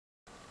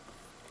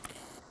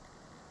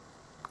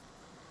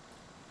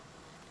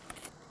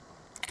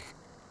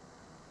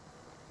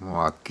Well,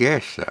 I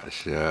guess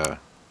that's the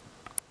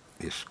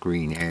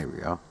screen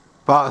area,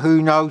 but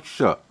who knows,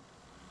 sir?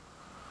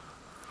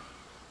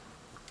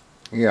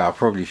 Yeah, I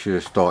probably should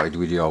have started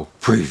with the old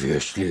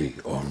previously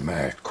on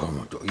Mad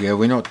Commodore. Yeah,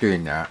 we're not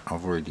doing that.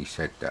 I've already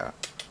said that.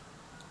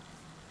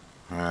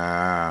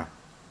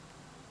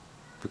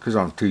 Because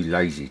I'm too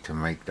lazy to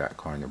make that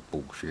kind of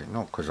bullshit,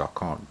 not because I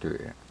can't do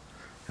it.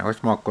 Now,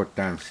 where's my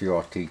goddamn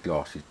CRT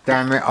glasses?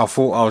 Damn it, I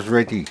thought I was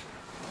ready.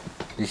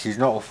 This is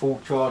not a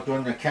full charge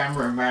on the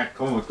camera, Mad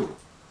Commodore.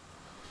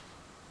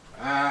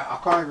 I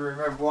can't even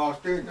remember what I was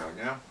doing though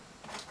now.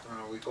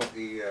 We got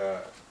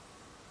the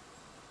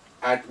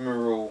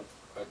Admiral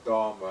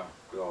Adama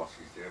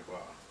glasses there,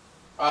 but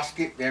I'll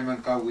skip them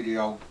and go with the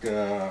old,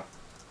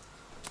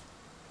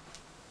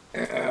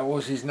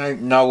 what's his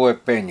name? Noah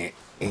Bennett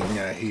in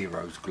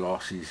Heroes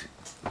glasses.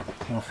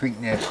 I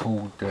think they're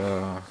called, what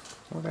are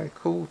they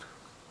called?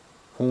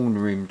 Horn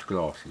rimmed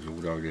glasses,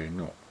 although they're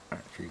not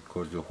actually,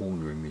 because the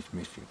horn rim is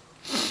missing.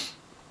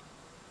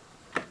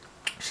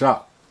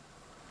 So,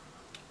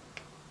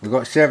 we've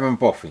got 7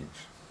 boffins.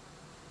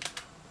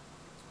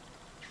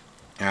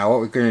 Now what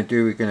we're going to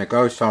do, we're going to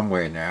go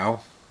somewhere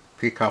now,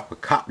 pick up a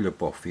couple of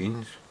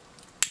boffins.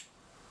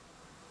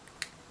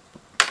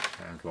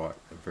 Sounds like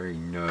a very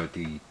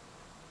nerdy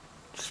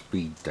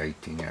speed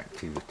dating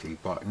activity,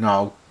 but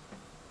no.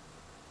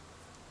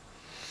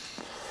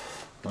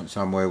 Want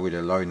somewhere with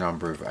a low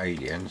number of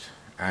aliens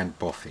and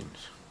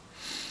boffins.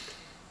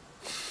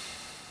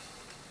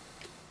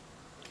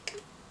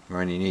 You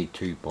only need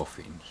 2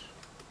 boffins.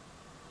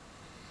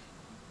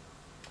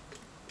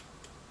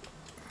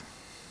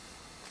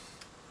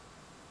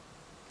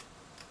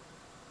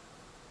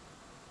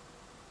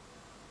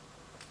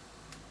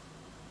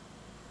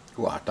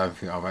 Well, I don't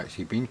think I've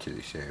actually been to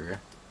this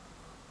area.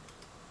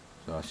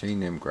 So I've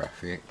seen them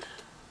graphics.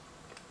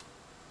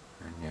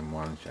 And them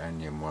ones,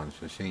 and them ones.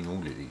 I've seen all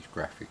of these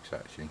graphics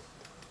actually.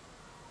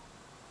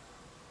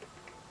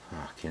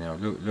 Fucking hell,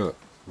 look.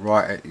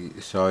 Right,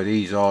 so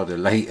these are the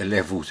later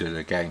levels of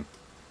the game.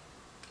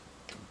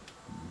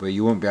 But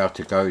you won't be able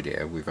to go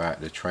there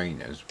without the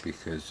trainers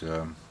because,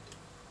 you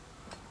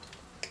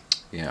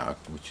know,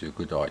 which is a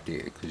good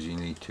idea because you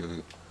need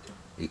to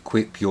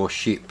equip your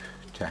ship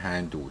to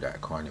handle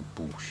that kind of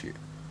bullshit.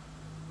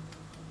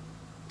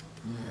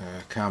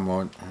 Come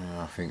on,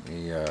 I think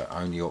the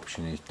only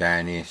option is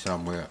down here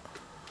somewhere.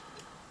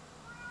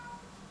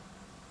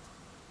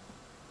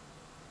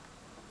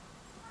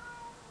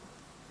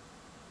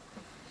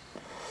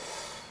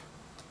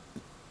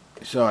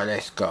 So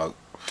let's go.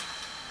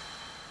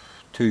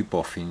 2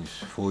 boffins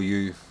for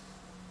you.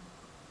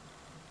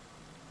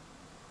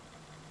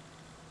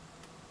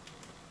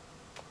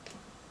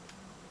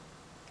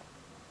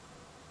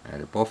 Now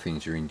the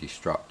boffins are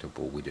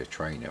indestructible with a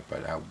trainer,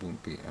 but that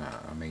wouldn't be,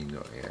 I mean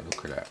look, yeah,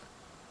 look at that.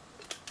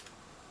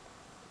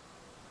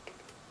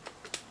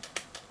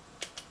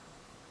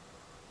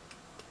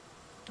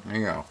 There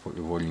you go, I'll put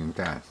the volume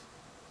down.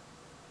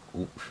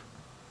 Oops.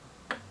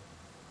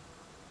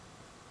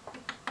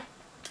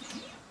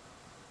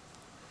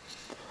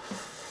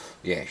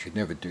 Yeah, should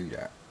never do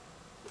that.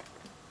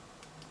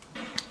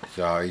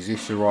 So is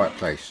this the right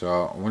place?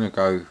 So I want to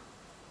go,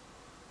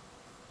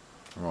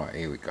 right,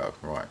 here we go,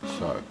 right,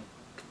 so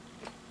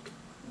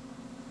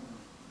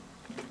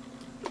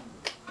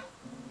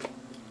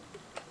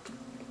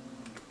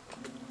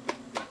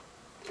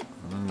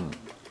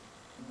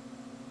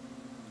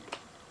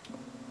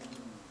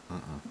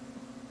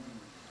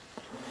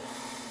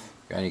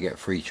you only get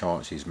 3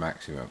 chances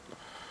maximum.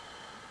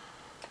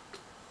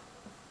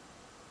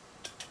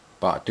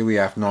 But do we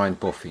have 9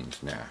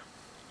 boffins now?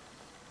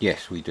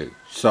 Yes, we do.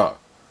 So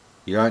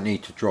you don't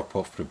need to drop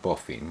off the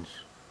boffins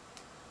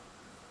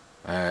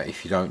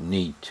if you don't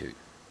need to.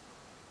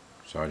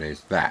 So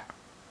there's that.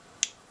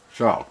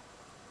 So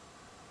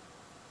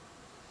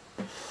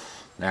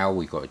now all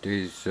we got to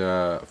do is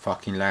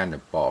fucking land the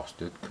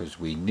bastard, because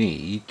we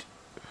need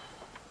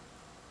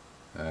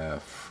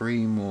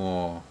 3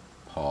 more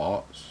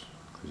parts,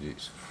 because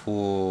it's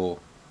 4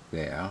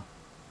 there.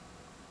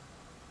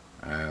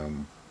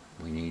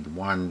 We need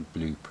 1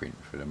 blueprint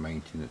for the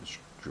maintenance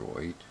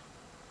droid.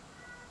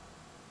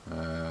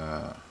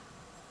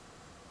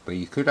 But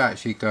you could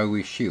actually go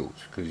with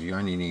shields, because you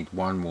only need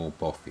 1 more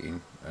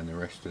boffin and the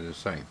rest are the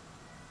same.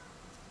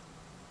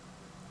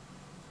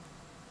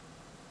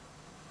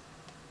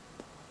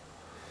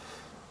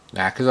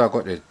 Now, because I've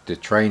got the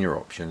trainer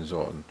options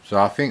on, so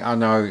I think I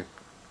know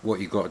what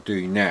you've got to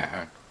do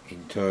now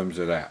in terms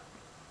of that.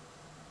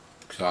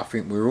 So I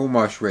think we're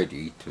almost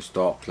ready to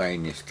start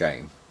playing this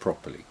game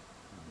properly,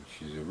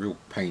 which is a real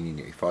pain in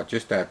it. If I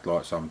just had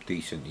like some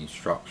decent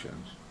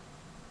instructions,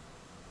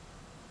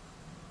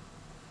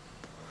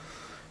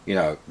 you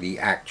know, the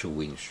actual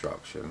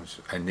instructions,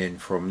 and then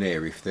from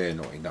there, if they're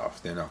not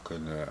enough, then I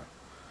can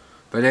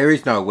but there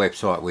is no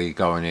website where you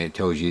go on there, it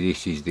tells you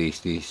this is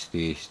this,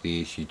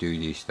 you do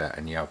this, that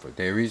and the other.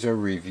 There is a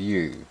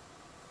review.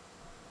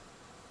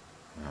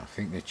 I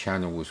think the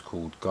channel was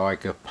called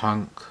Geiger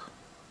Punk.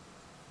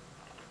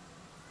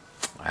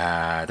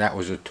 That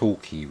was a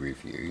talkie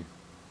review,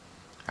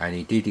 and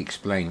he did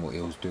explain what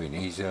he was doing.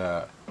 He's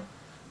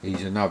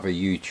another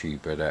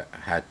YouTuber that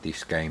had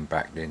this game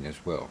back then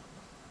as well,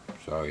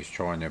 so he's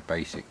trying to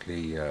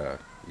basically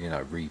you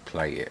know,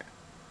 replay it.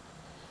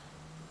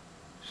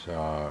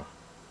 So,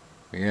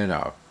 you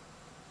know,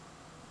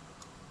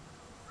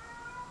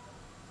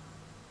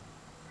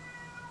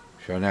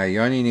 so now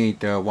you only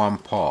need one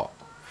part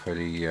for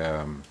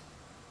the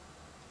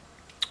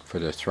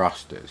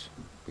thrusters.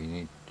 We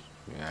need,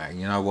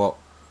 you know what,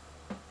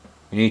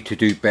 we need to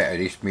do better.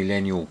 This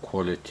millennial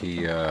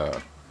quality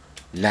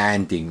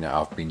landing that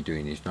I've been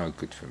doing is no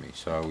good for me,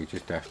 so we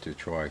just have to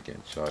try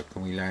again. So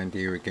can we land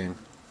here again?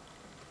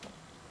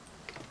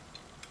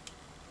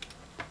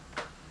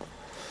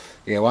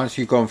 Yeah, once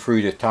you've gone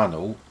through the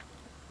tunnel,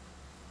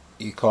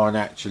 you can't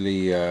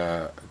actually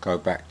go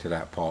back to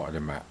that part of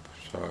the map.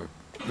 So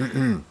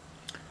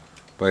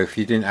but if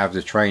you didn't have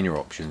the trainer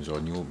options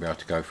on, you won't be able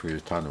to go through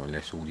the tunnel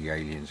unless all the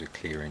aliens are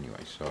clear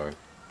anyway. So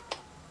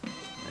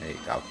there you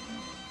go.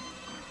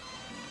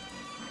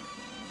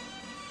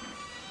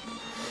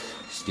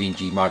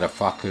 Stingy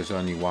motherfuckers,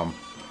 only one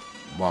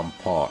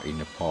part in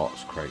the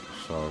parts crate.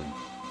 So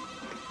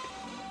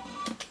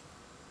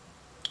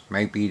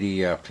maybe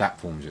the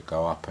platforms that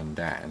go up and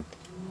down.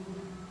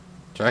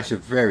 So it's a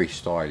very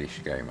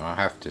stylish game, I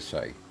have to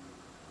say.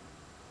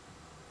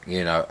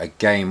 You know, a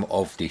game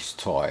of this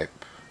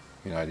type,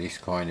 you know, this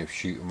kind of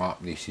shoot 'em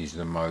up, this is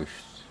the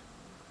most,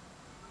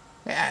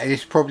 yeah,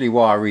 it's probably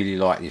why I really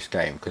like this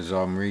game, because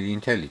I'm really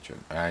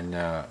intelligent, and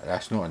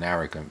that's not an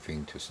arrogant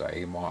thing to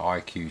say. My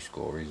IQ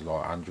score is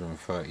like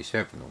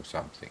 137 or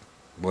something.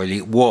 Well,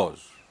 it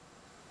was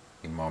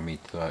in my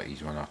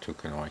mid-30s when I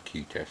took an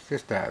IQ test,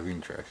 just out of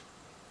interest.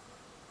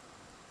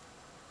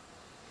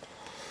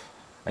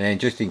 And then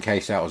just in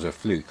case that was a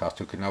fluke, I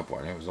took another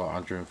one, it was like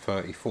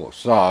 134.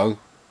 So,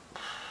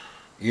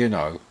 you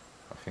know,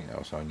 I think that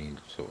was only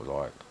sort of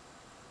like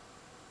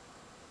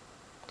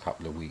a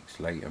couple of weeks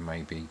later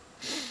maybe.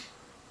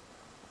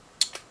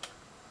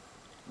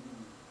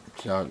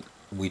 So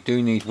we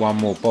do need one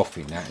more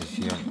boffin. That is,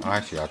 you know,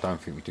 actually I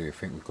don't think we do. I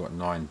think we've got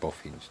 9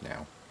 boffins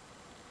now.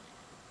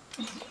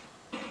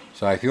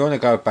 So if you want to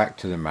go back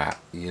to the map,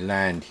 you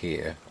land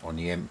here on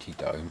the empty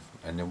dome,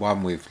 and the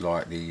one with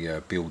like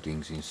the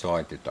buildings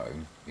inside the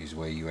dome is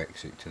where you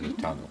exit to the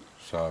tunnel.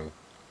 So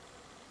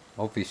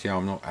obviously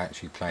I'm not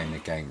actually playing the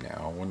game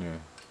now. I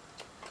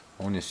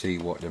want to see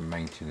what the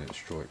maintenance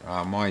droid.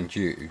 Mind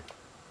you,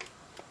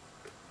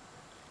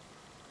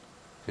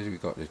 because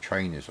we've got the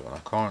trainers on,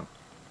 I can't.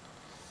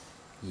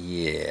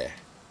 Yeah.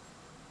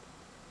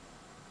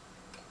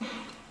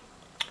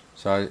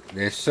 So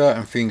there's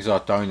certain things I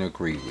don't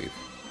agree with.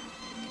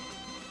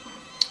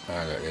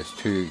 Look, there's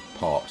 2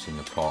 parts in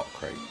the part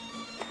crate,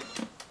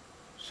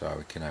 so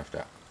we can have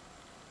that.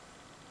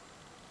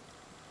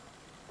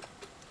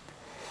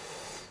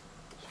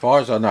 As far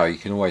as I know, you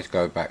can always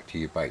go back to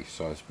your base,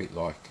 so it's a bit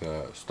like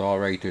Star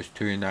Raiders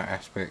 2 in that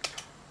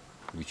aspect,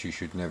 which you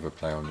should never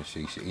play on the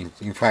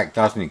C64. In fact,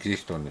 doesn't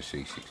exist on the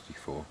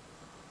C64.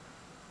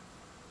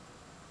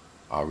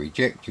 I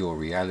reject your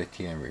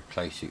reality and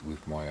replace it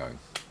with my own.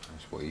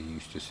 That's what he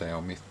used to say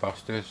on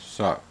Mythbusters.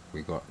 So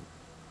we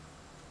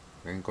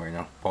ain't got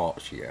enough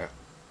parts yet.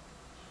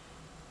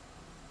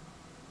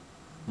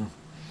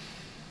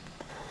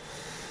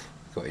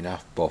 Got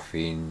enough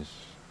boffins.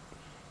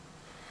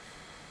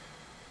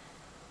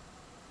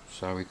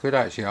 So we could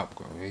actually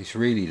upgrade. It's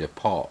really the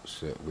parts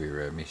that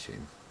we're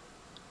missing.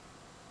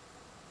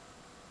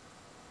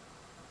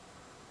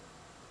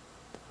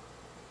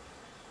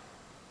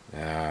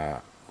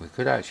 We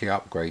could actually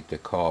upgrade the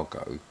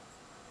cargo,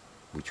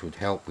 which would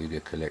help with the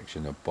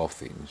collection of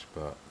boffins,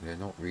 but they're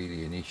not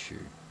really an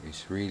issue.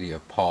 It's really a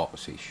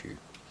parts issue.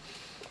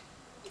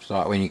 It's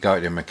like when you go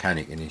to the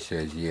mechanic and he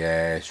says,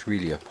 yeah, it's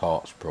really a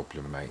parts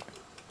problem, mate.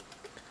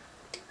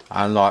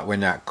 Unlike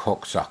when that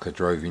cocksucker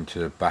drove into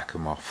the back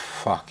of my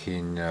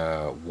fucking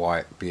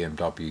white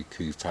BMW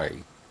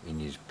coupe in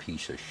his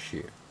piece of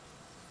shit.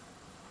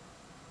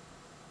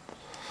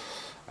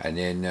 And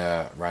then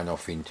ran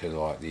off into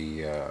like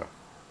the,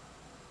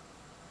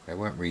 they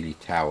weren't really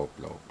tower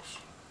blocks.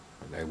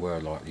 They were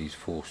like these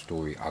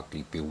 4-story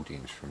ugly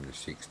buildings from the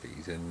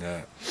 60s, and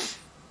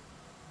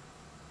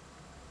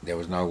there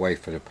was no way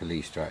for the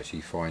police to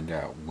actually find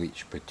out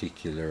which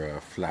particular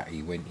flat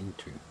he went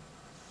into.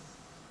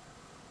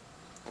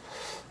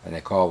 And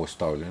their car was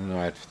stolen, and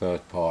I had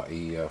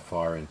third-party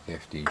fire and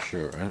theft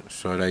insurance,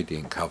 so they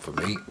didn't cover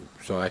me,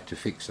 so I had to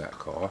fix that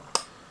car.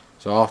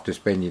 So after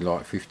spending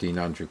like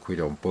 1,500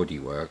 quid on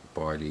bodywork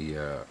by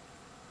the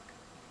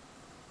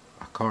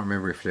I can't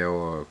remember if they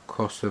were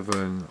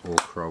Kosovan or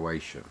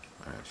Croatian,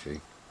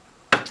 actually,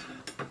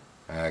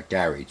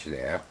 garage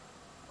there,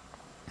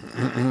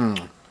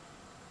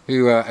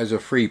 who as a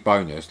free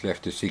bonus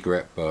left a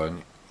cigarette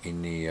burn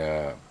in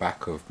the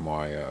back of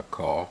my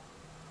car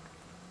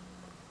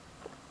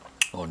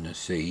on the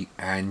seat,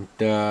 and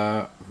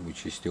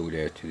which is still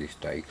there to this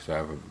day because I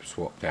haven't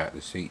swapped out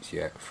the seats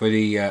yet, for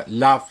the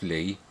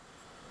lovely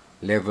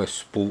leather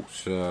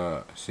sports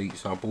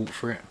seats I bought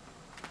for it.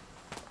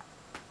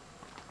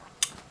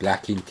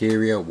 Black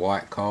interior,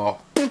 white car.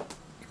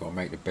 You've got to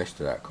make the best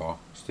of that car.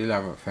 Still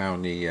haven't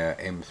found the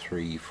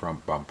M3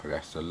 front bumper.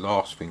 That's the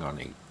last thing I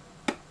need.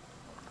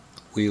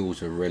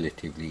 Wheels are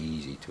relatively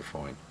easy to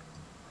find.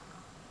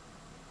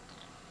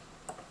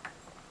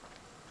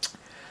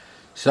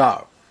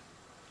 So,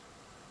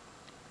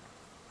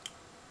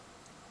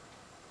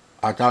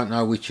 I don't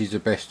know which is the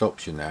best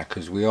option now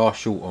because we are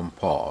short on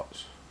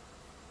parts.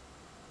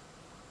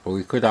 But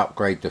we could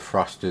upgrade the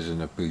thrusters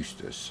and the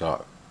boosters,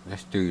 so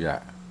let's do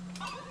that.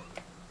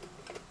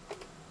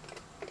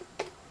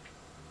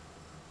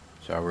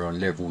 So we're on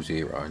level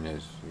 0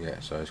 and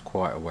so there's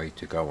quite a way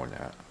to go on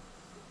that.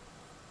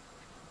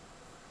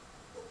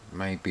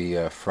 Maybe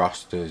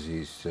thrusters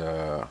is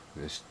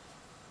this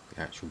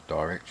the actual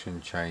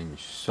direction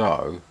change.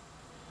 So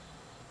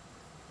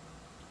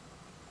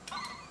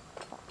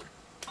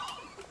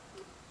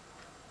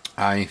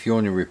if you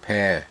want to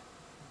repair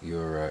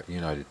your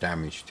the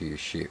damage to your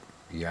ship,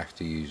 you have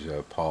to use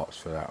parts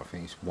for that. I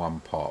think it's 1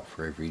 part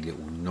for every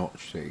little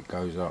notch that it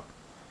goes up.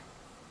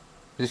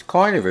 It's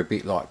kind of a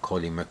bit like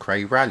Colin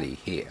McRae Rally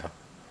here.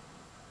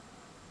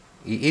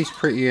 It is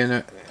pretty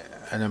an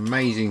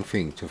amazing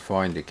thing to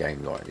find a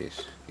game like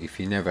this if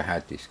you never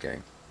had this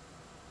game,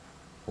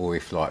 or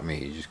if like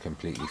me you just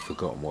completely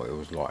forgotten what it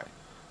was like.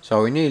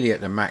 So we're nearly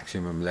at the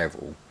maximum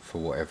level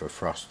for whatever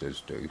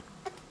thrusters do.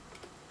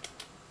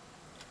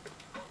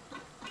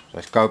 So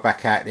let's go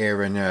back out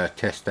there and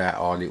test out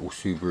our little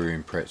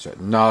Subaru Impreza.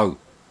 No,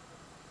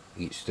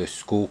 it's the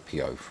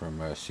Scorpio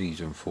from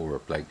season 4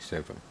 of Blake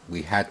 7.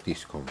 We had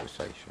this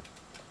conversation.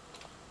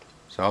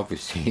 So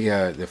obviously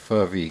the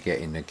further you get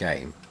in the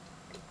game,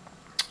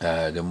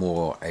 the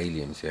more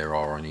aliens there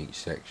are on each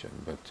section,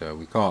 but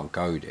we can't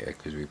go there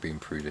because we've been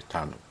through the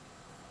tunnel.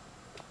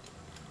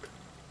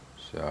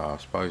 So I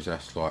suppose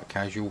that's like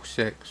casual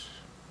sex.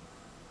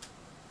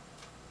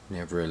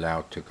 Never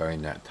allowed to go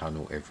in that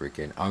tunnel ever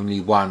again. Only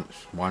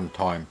once, one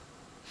time.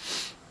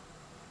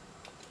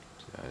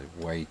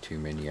 So way too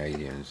many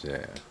aliens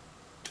there.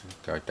 Let's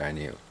go down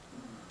here.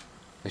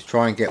 Let's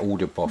try and get all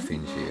the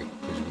boffins here,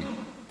 because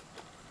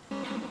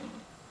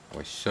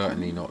we're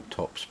certainly not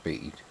top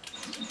speed.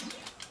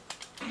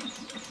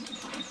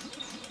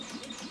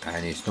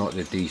 And it's not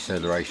the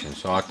deceleration,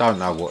 so I don't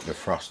know what the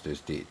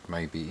thrusters did.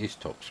 Maybe it is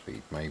top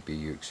speed, maybe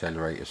you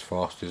accelerate as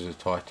fast as a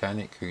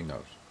Titanic, who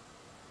knows.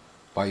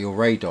 But your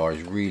radar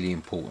is really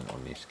important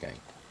on this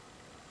game.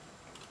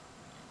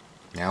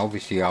 Now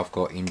obviously I've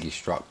got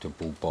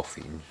indestructible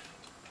boffins,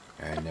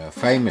 and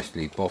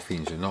famously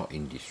boffins are not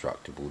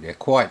indestructible, they're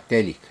quite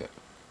delicate.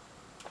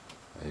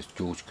 As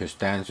George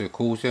Costanza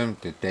calls them,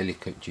 the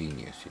delicate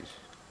geniuses.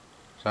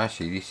 So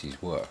actually this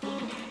is worse.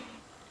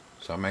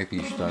 So maybe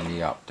you should only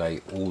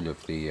update all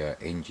of the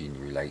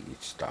engine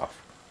related stuff,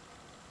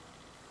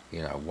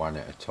 one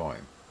at a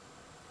time.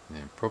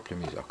 And the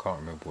problem is I can't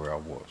remember where I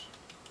was.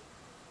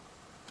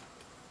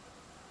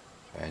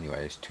 So anyway,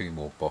 there's 2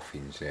 more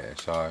boffins there.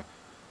 So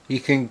you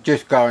can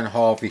just go and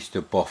harvest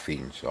the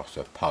boffins, I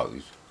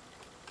suppose.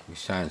 It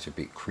sounds a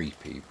bit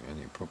creepy, and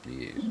it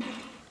probably is.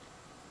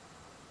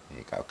 There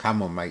you go.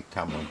 Come on, mate,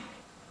 come on.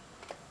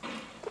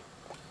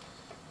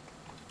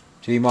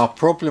 See, my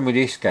problem with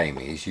this game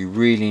is you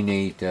really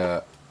need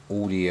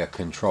all the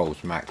controls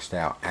maxed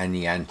out and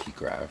the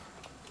anti-grav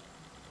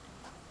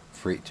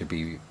for it to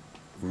be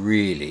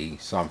really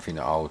something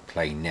that I would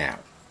play now.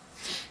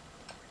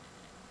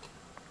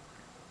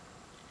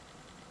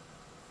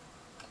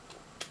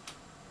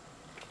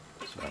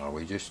 So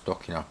we're just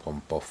stocking up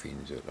on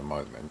boffins at the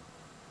moment.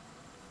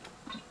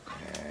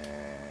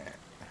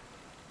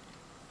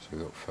 So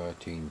we've got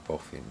 13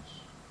 boffins,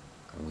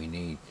 and we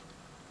need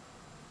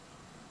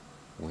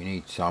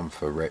some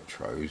for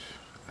retros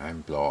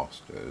and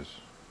blasters,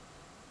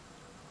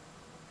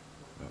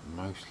 but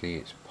mostly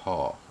it's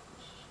parts.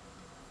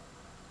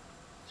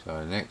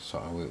 So next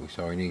time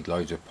we need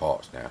loads of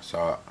parts now.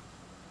 So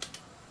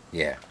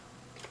yeah,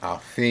 I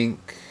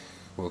think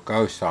we'll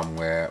go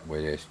somewhere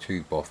where there's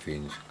 2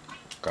 boffins,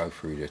 go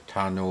through the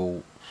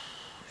tunnel.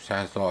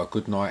 Sounds like a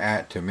good night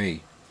out to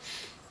me,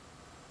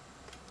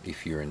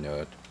 if you're a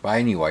nerd. But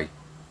anyway,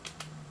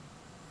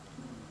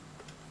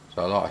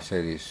 so like I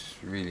said, it's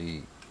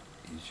really,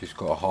 you just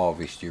got to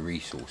harvest your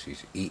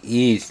resources. It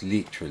is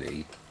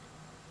literally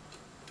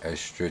as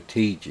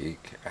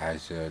strategic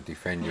as a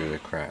Defender of the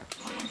Crown.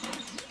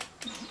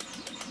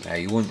 Now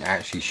you wouldn't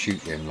actually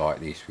shoot them like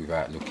this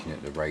without looking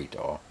at the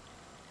radar,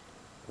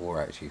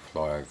 or actually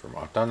fly over them.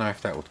 I don't know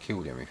if that would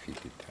kill them if you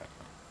did that.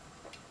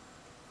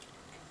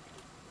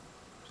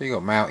 So you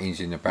got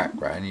mountains in the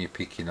background, you're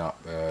picking up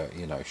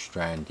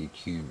stranded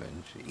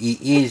humans.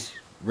 It is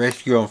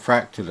Rescue on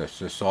Fractalus,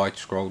 the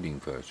side-scrolling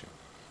version.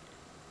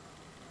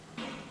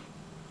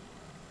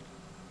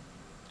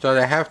 So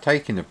they have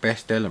taken the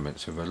best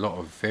elements of a lot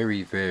of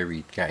very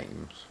varied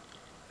games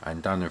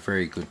and done a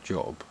very good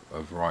job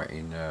of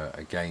writing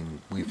a game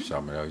with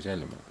some of those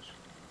elements.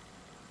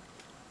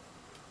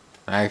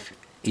 Now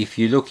if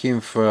you're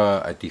looking for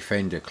a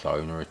Defender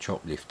clone or a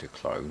Choplifter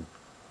clone,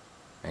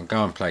 and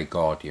go and play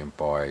Guardian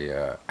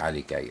by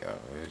Alligator,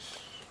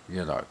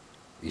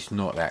 It's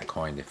not that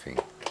kind of thing.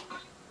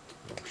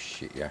 Oh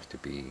shit, you have to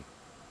be...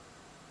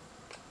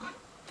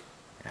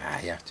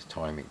 you have to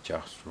time it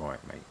just right,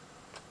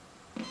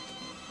 mate.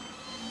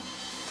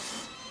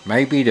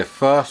 Maybe the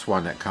first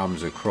one that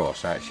comes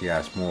across actually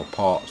has more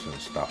parts and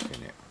stuff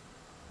in it.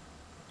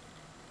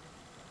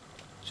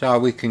 So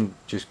we can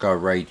just go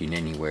raiding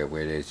anywhere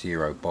where there's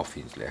 0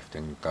 boffins left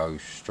and go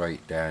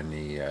straight down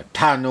the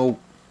tunnel.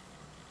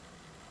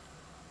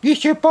 You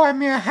should buy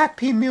me a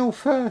Happy Meal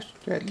first,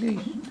 at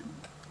least.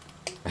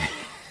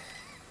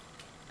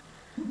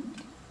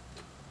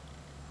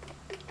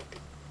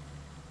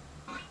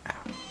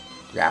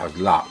 That was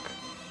luck.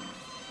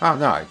 Oh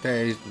no,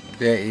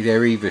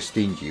 they're either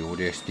stingy or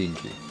they're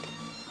stingy.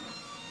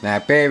 Now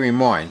bear in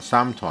mind,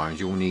 sometimes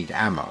you'll need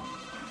ammo.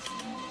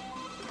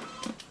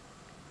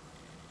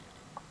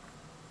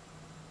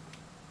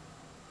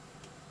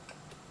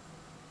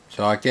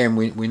 So again,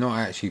 we're not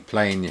actually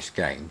playing this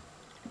game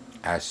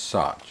as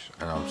such,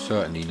 and I'm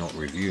certainly not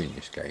reviewing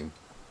this game.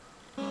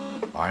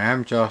 I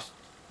am just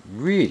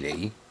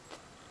really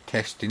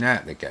testing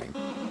out the game,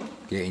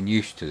 getting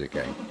used to the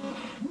game.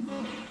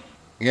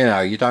 You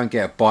know, you don't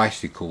get a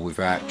bicycle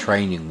without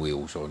training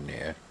wheels on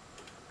there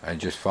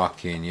and just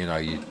fucking, you know,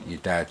 your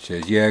dad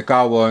says, yeah,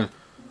 go on,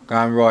 go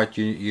and ride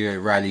your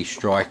rally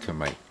striker,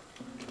 mate.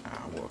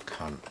 Ah, what a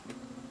cunt.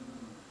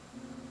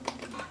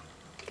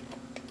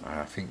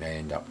 I think they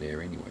end up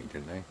there anyway,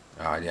 don't they?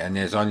 And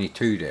there's only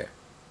 2 there.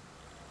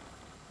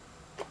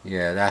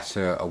 Yeah, that's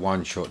a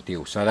one-shot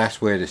deal. So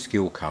that's where the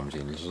skill comes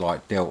in. It's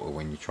like Delta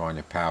when you're trying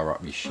to power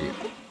up your ship.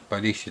 But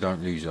at least you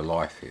don't lose a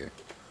life here.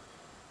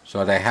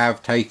 So they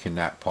have taken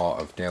that part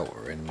of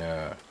Delta and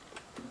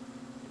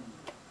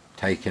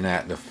taken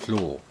out the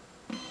floor.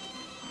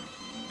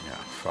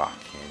 Oh,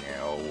 fucking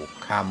hell.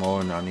 Come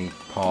on, I need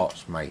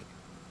parts, mate.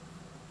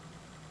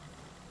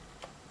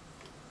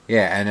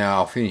 Yeah, and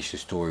I'll finish the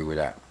story with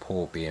that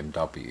poor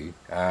BMW.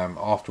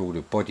 After all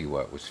the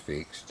bodywork was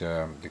fixed,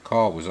 the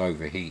car was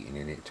overheating,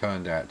 and it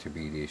turned out to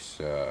be this,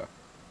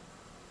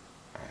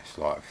 it's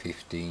like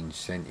 15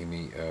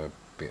 centimetre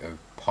bit of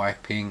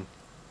piping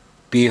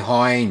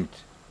behind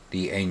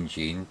the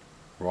engine,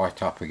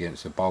 right up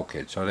against the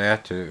bulkhead. So they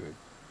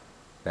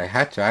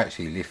had to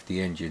actually lift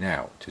the engine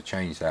out to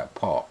change that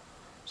part.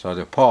 So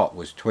the part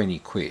was 20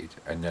 quid,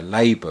 and the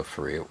labour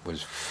for it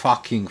was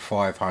fucking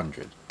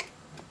 500.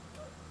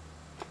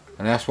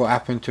 And that's what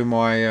happened to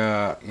my,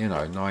 you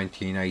know,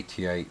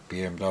 1988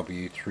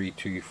 BMW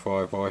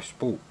 325i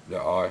Sport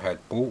that I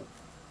had bought.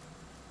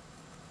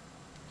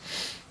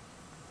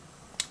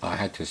 I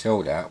had to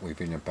sell that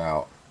within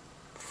about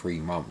 3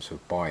 months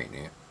of buying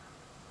it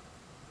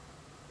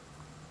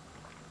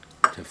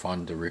to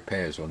fund the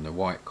repairs on the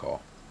white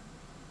car.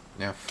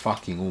 Now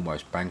fucking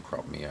almost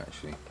bankrupt me,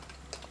 actually.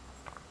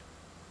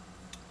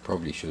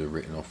 Probably should have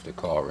written off the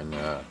car and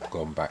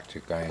gone back to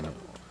going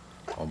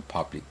on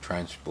public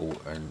transport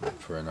and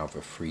for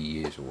another 3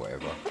 years or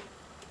whatever.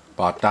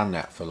 But I'd done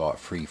that for like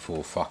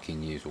 3-4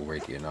 fucking years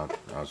already, and I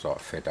was like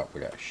fed up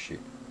with that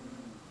shit.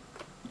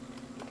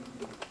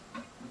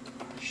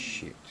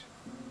 Shit.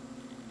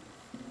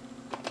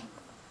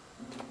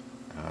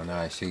 I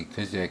know, see,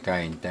 because they're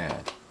going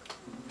down.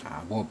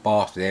 What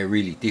bastards, they're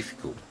really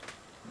difficult.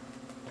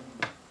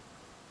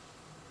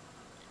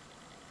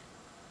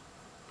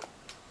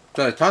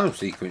 So the tunnel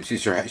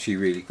sequences are actually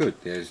really good.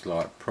 There's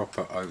like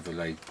proper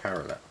overlaid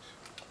parallax.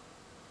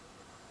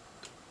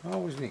 Why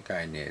wasn't it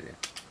going near there?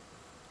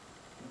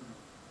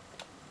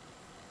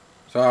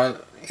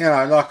 So, you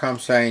know, like I'm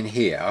saying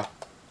here,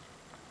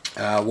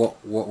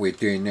 what we're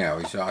doing now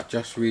is I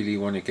just really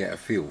want to get a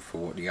feel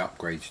for what the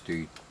upgrades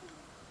do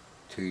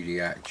to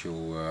the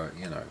actual,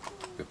 you know,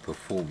 the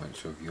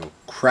performance of your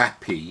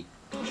crappy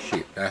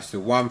ship. That's the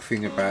one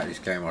thing about this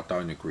game I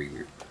don't agree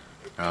with.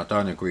 And I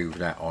don't agree with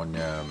that on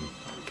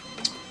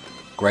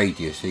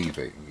Gradius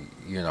either.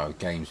 You know,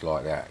 games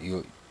like that,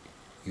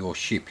 your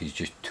ship is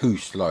just too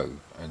slow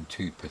and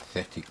too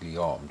pathetically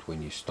armed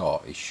when you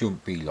start. It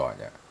shouldn't be like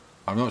that.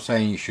 I'm not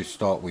saying you should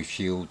start with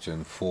shields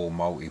and 4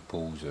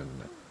 multiples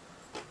and,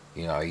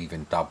 you know,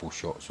 even double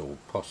shots or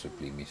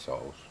possibly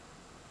missiles.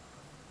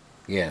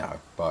 You know,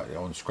 but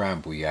on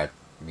Scramble you had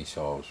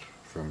missiles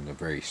from the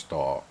very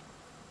start.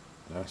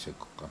 I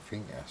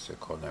think that's a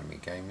Konami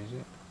game, is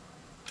it?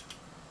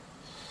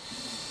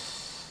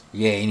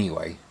 Yeah,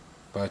 anyway,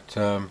 but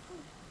right,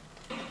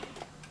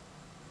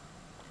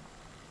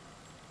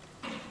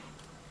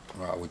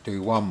 we'll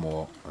do one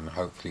more and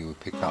hopefully we'll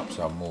pick up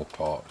some more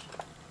parts.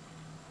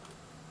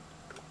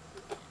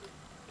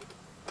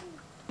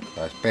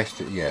 So it's best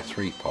to, yeah,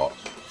 3 parts.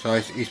 So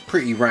it's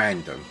pretty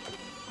random.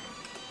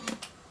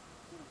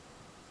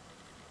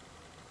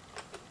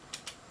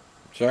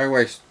 So I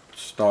always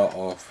start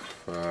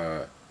off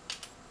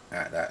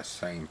at that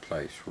same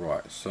place.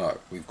 Right, so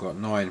we've got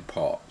 9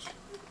 parts.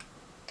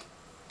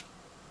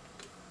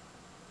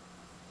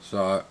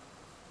 So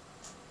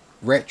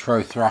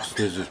retro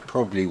thrusters is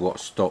probably what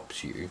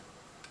stops you.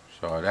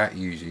 So that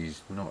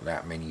uses not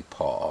that many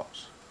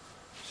parts.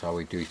 So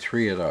we do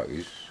 3 of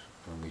those,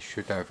 and we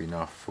should have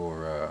enough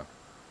for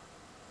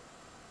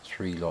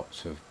 3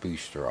 lots of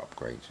booster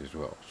upgrades as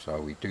well, so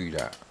we do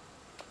that.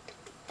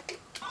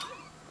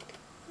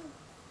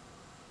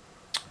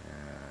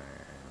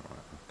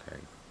 Okay,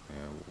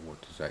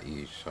 what does that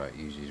use? So it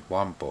uses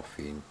 1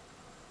 boffin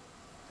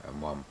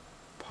and 1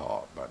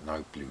 part, but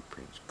no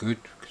blueprints. Good,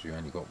 because we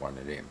only got 1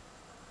 of them.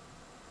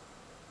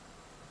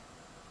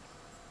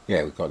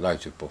 Yeah, we've got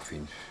loads of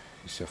boffins.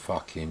 It's a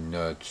fucking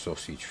nerd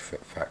sausage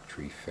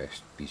factory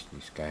fest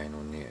business going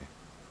on there.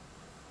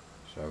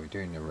 So we're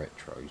doing the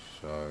retros,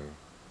 so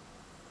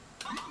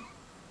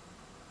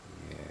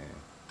yeah.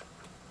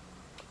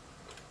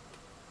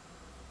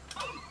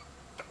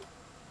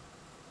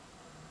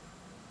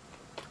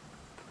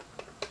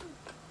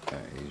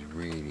 That is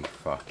really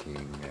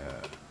fucking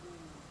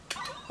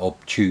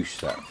obtuse,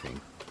 that thing.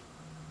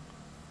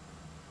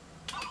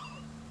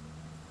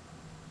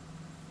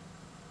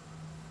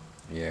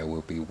 Yeah,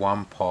 we'll be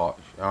 1 part.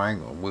 Oh,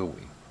 hang on, will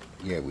we?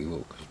 Yeah, we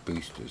will, because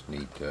boosters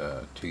need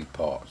 2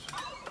 parts.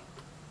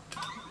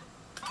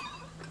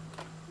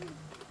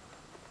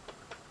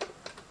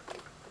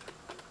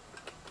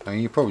 I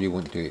mean, you probably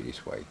wouldn't do it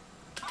this way.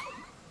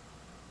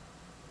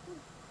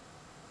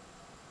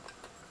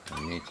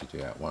 We need to do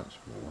that once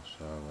more.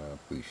 So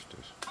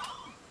boosters.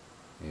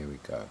 Here we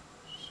go.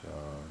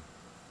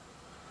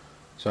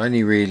 So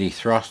only really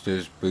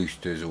thrusters,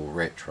 boosters, or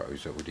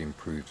retros that would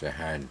improve the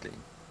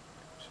handling.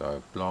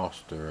 So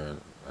blaster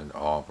and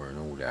armor and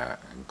all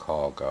that, and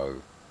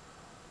cargo.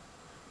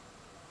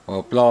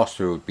 Well,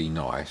 blaster would be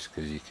nice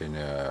because you can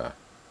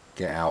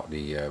get out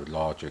the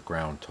larger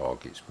ground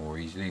targets more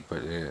easily.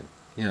 But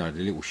you know,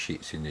 the little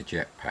shits in the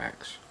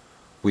jetpacks,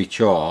 which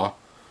are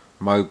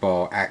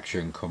Mobile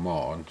Action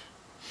Command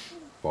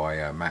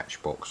by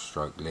Matchbox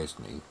stroke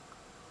Lesney.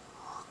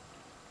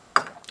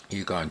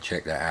 You go and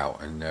check that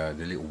out, and the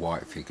little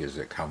white figures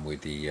that come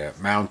with the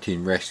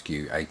Mountain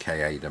Rescue,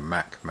 aka the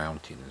Mac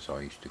Mountain as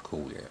I used to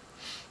call it.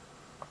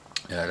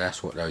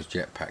 That's what those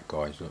jetpack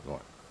guys look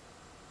like.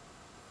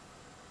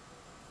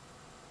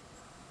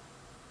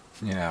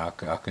 Yeah,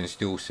 I can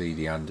still see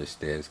the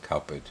understairs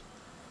cupboard,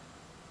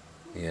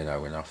 you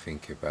know, when I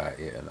think about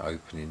it, and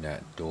opening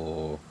that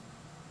door,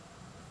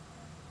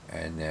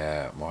 and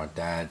my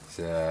dad's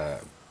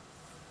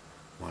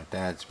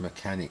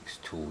mechanics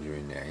tools are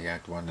in there. He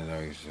had one of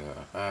those,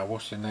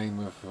 what's the name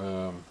of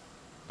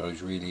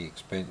those really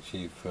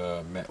expensive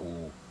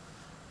metal,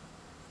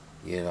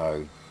 you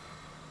know,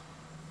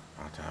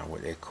 I don't know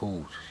what they're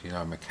called, you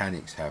know,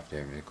 mechanics have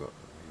them. They've got,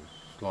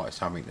 it's like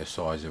something the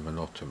size of an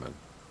ottoman,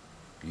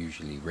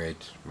 usually red,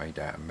 made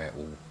out of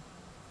metal.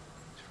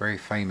 It's a very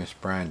famous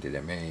brand of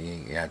them.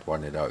 He had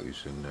one of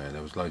those, and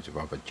there was loads of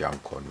other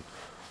junk on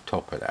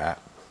top of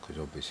that,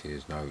 because obviously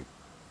there's no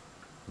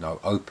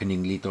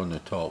opening lid on the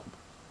top.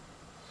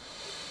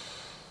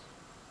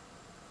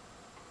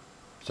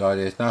 So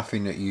there's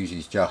nothing that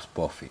uses just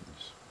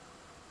boffins.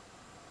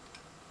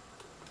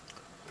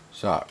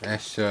 So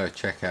let's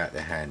check out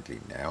the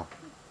handling now.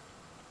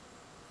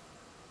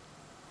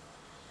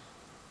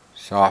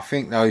 So I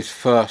think those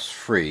first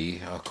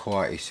 3 are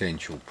quite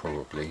essential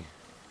probably.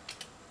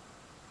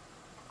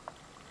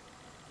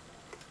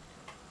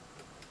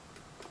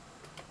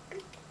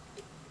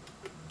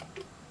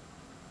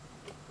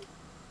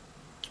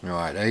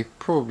 Right, they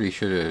probably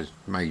should have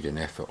made an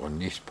effort on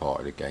this part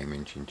of the game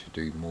engine to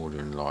do more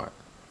than like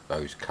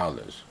those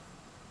colours.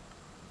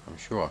 I'm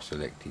sure I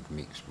selected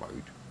mixed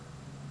mode.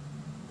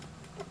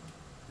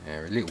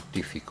 They're a little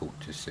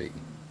difficult to see.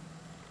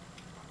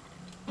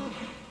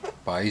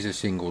 But it is a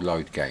single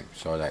load game,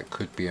 so that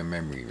could be a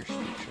memory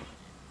restriction.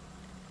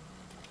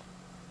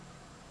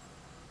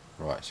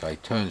 Right, so he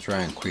turns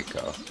around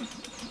quicker,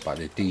 but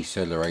the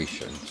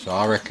deceleration. So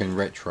I reckon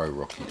retro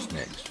rockets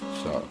next.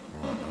 So,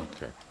 right,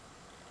 okay.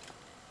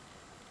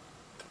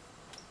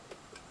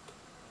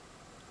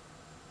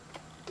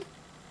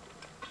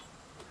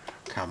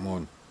 Come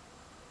on.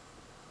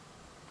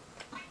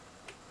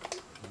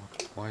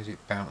 Why is it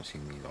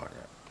bouncing me like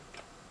that?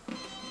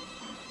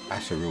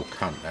 That's a real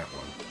cunt, that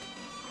one.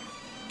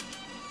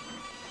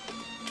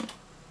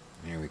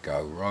 Here we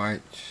go,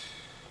 right.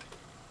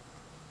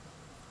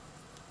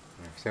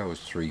 If there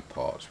was 3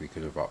 parts, we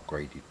could have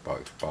upgraded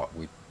both, but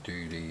we'd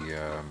do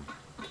the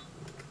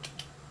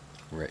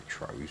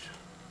retros.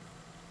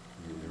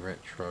 The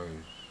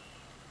retros.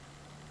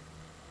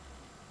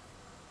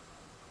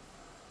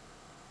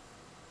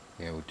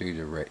 Yeah, we'll do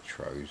the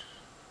retros.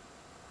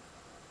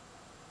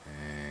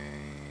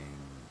 And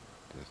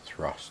the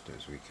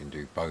thrusters, we can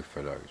do both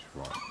of those,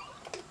 right.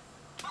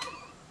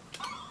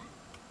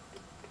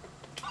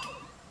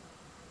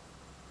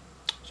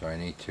 So I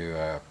need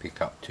to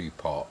pick up 2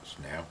 parts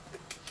now.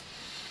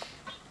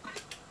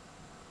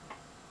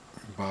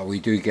 But we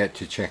do get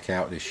to check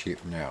out the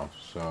ship now,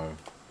 so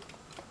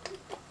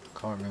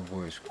can't remember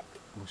what it's,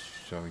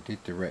 so we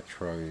did the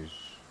retros.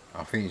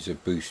 I think it's the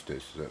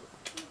boosters that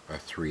are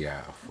 3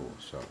 out of 4,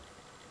 so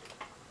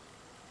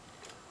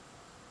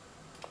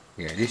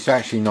yeah, this is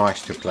actually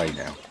nice to play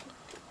now.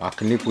 I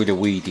can live with a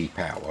weedy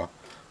power,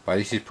 but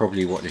this is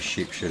probably what the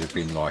ship should have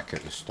been like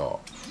at the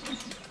start.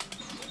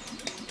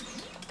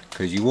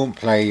 Because you won't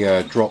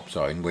play Drop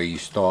Zone where you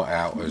start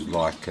out as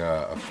like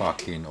a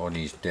fucking on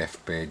his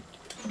deathbed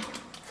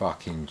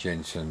fucking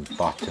Jensen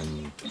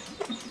Button.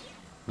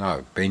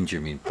 No,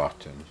 Benjamin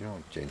Button. You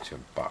know,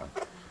 Jensen Button.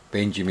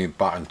 Benjamin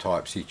Button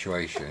type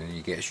situation, and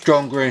you get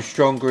stronger and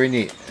stronger in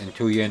it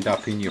until you end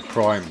up in your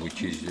prime,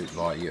 which is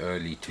like your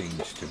early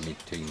teens to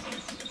mid-teens.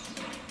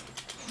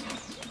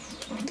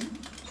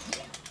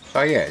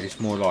 So yeah, it's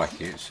more like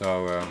it.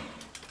 So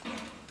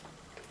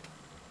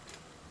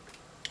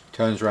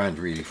turns around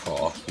really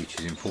fast, which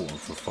is important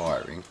for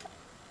firing,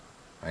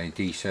 and it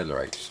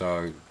decelerates.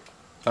 So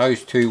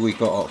those two we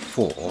got at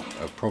 4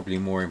 are probably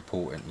more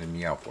important than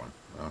the other one.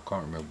 I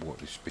can't remember what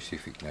the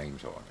specific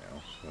names are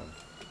now. So.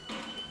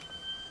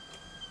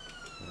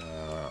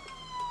 Oh,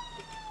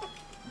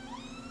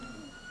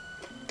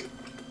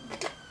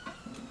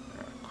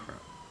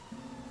 crap.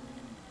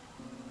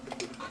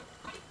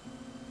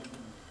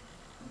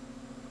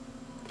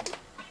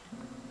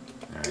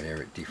 No,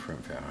 they're a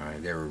different.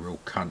 They're a real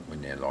cunt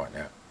when they're like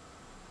that.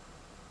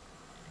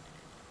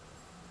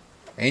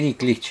 Any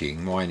glitching,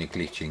 minor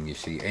glitching you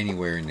see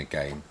anywhere in the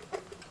game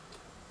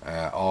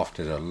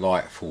after the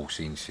Light Force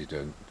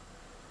incident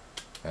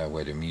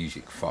where the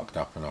music fucked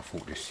up and I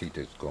thought the SID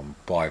had gone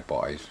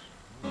bye-byes.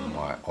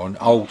 On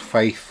Old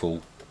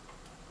Faithful,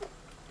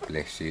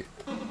 bless it,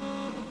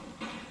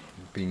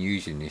 I've been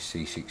using this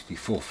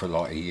C64 for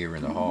like a year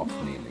and a half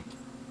nearly.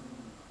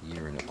 A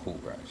year and a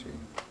quarter actually.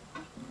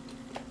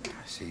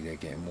 I see they're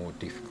getting more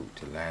difficult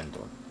to land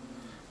on.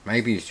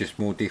 Maybe it's just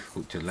more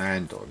difficult to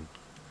land on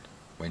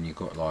when you've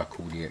got like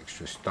all the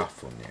extra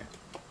stuff on there.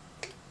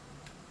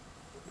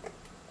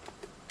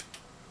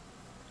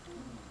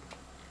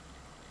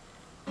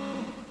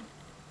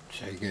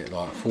 So you get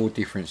like 4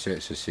 different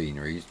sets of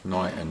sceneries,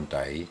 night and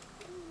day,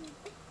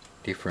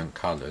 different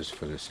colours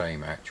for the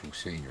same actual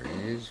scenery.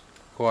 It is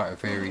quite a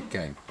varied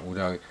game,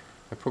 although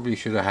I probably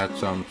should have had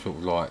some sort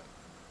of like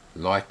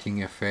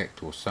lighting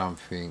effect or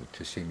something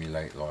to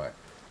simulate like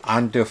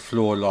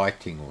underfloor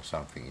lighting or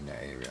something in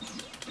that area.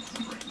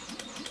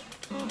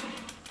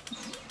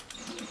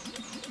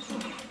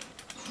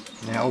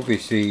 Now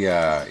obviously, you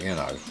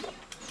know,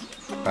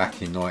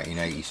 back in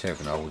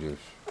 1987 I would have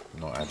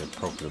not had a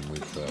problem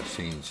with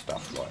seeing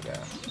stuff like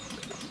that.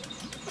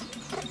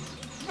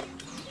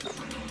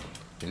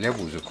 The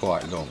levels are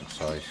quite long,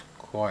 so it's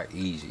quite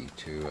easy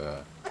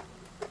to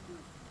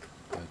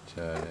but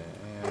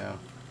yeah,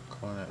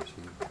 can't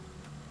actually,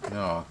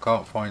 no, I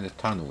can't find a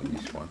tunnel in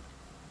this one.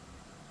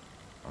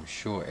 I'm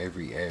sure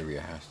every area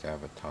has to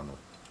have a tunnel.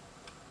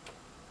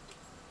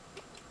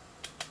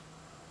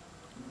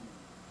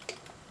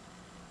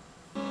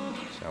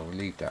 So we'll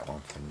leave that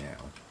one for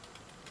now.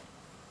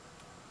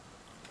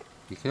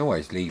 You can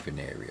always leave an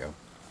area,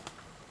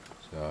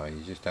 so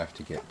you just have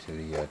to get to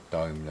the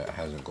dome that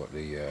hasn't got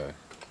the,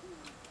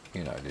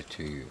 you know, the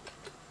 2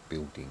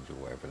 buildings or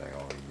whatever they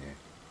are in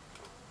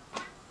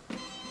there.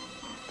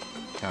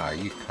 Ah,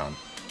 you cunt.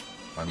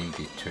 I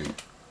needed 2,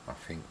 I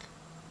think.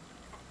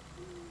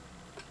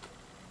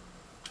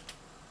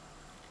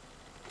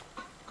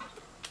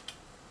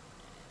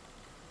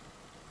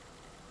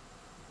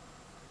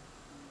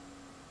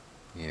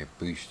 Yeah,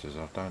 boosters.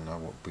 I don't know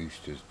what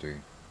boosters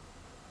do.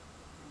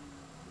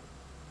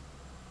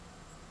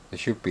 There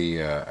should be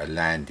a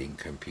landing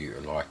computer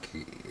like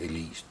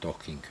Elite's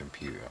docking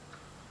computer.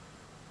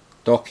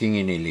 Docking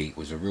in Elite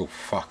was a real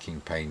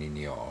fucking pain in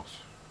the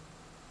arse.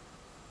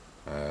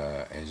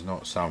 It's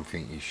not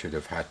something you should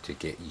have had to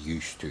get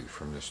used to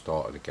from the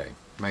start of the game.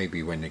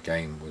 Maybe when the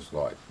game was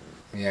like,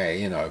 yeah,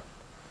 you know,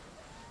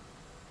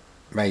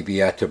 maybe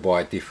you had to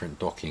buy a different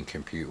docking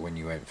computer when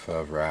you went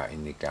further out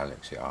in the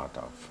galaxy. I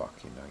don't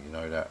fucking know, you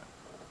know that.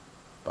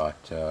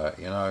 But,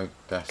 you know,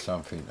 that's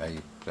something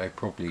they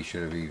probably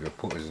should have either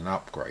put as an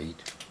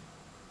upgrade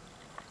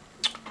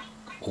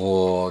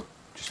or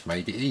just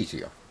made it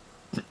easier.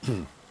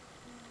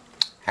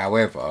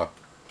 However,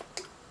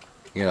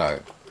 you know,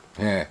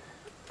 yeah,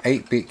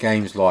 8-bit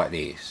games like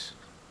this,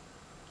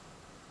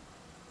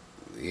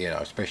 you know,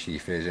 especially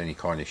if there's any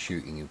kind of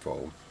shooting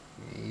involved,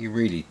 you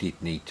really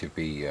did need to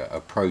be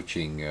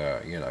approaching,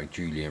 you know,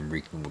 Julian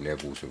Rignall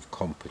levels of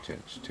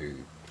competence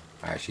to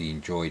actually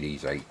enjoy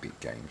these 8-bit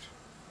games.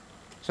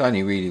 It's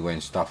only really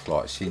when stuff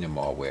like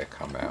Cinemaware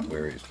come out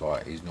where it's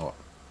like, it's not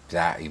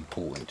that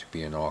important to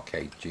be an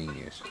arcade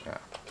genius. Ah,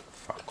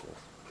 fuck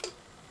off.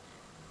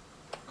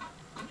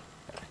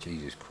 Ah,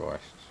 Jesus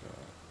Christ.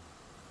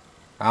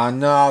 Ah,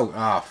 no!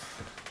 Ah,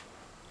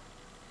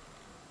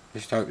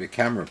 just hope the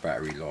camera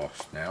battery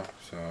lasts now,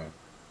 so...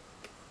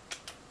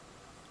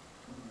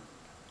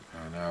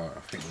 Oh no, I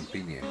think we've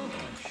been here.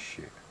 Oh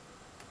shit.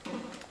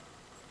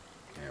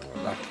 Yeah,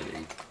 well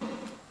luckily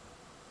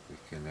we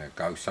can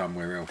go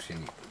somewhere else in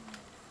it.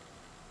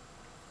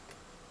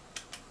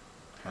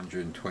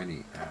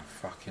 120. Ah,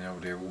 fucking hell,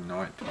 they're all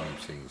nighttime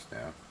scenes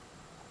now.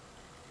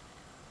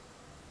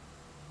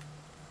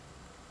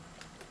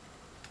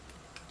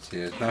 See,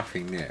 there's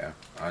nothing there,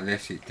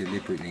 unless it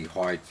deliberately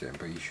hides them,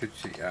 but you should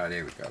see... Ah,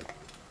 there we go.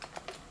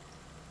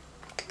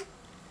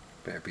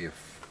 Better be a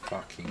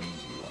fucking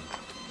easy one.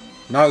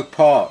 No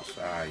parts,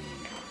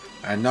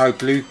 and no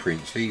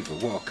blueprints either.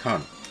 What a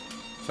cunt.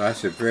 So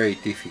that's a very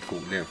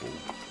difficult level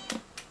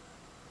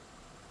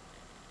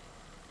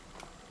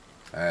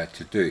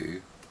to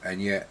do, and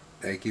yet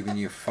they're giving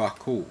you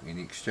fuck all in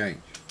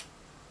exchange.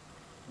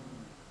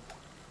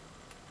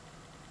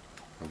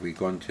 Have we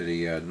gone to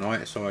the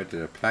night side of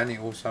the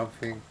planet or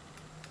something?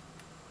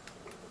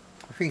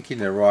 I think in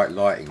the right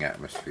lighting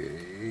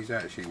atmosphere, these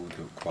actually would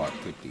look quite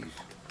good, these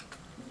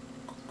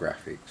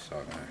graphics.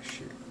 Oh no,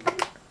 shit.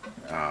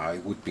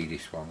 It would be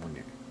this one, wouldn't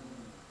it?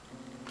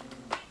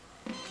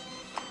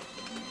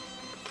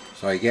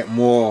 So you get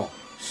more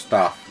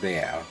stuff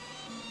there.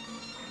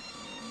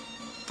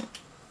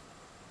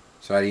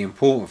 So the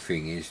important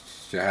thing is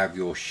to have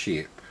your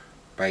ship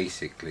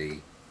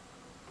basically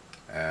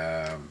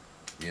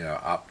you know,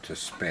 up to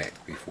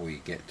spec before you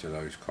get to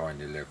those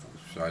kind of levels.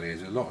 So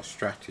there's a lot of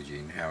strategy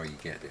in how you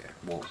get there,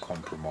 what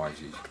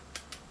compromises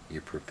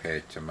you're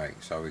prepared to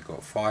make. So we've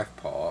got 5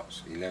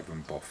 parts,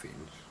 11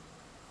 boffins.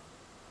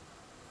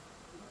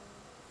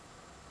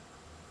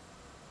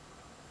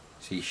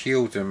 See,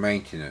 shields and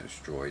maintenance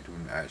droid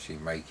wouldn't actually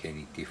make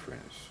any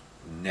difference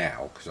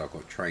now because I've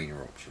got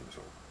trainer options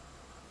on.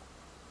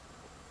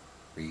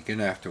 But you're going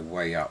to have to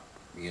weigh up,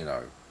 you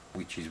know,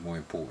 which is more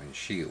important,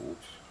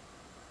 shields.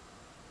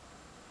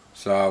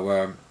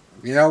 So,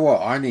 you know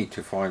what, I need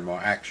to find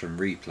my action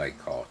replay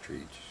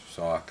cartridge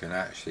so I can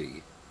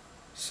actually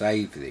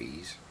save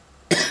these,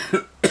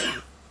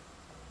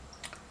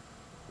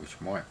 which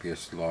might be a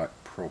slight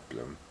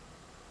problem,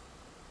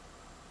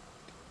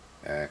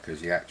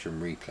 because the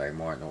action replay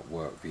might not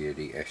work via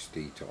the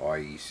SD to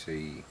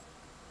IEC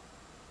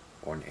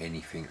on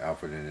anything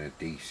other than a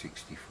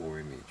D64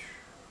 image.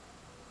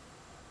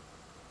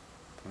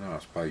 Well, I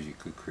suppose you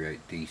could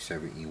create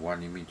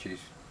D71 images.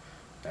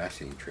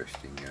 That's an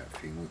interesting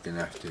thing we're going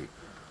to have to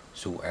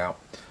sort out.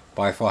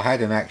 But if I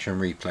had an action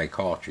replay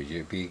cartridge, it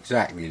would be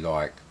exactly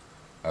like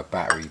a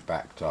battery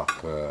backed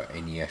up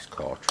NES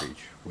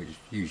cartridge, which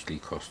usually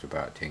cost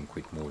about 10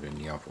 quid more than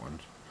the other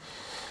ones.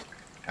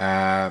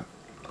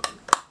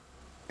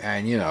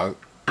 And you know,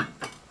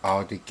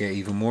 I'd get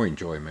even more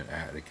enjoyment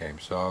out of the game.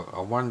 So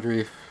I wonder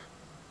if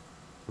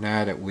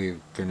now that we're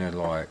going to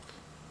like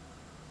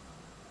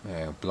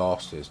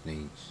blasters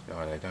needs,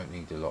 they don't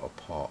need a lot of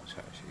parts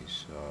actually,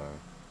 so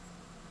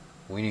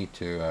we need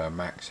to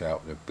max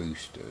out the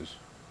boosters.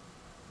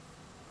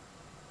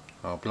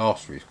 Our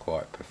blaster is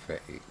quite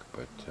pathetic,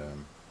 but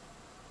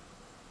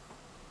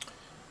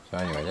so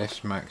anyway,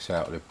 let's max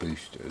out the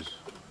boosters.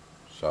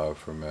 So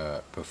from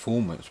a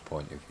performance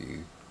point of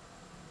view,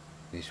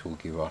 this will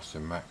give us the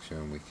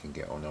maximum we can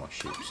get on our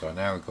ship. So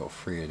now we've got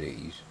 3 of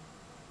these,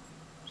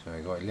 so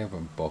we've got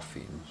 11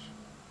 boffins.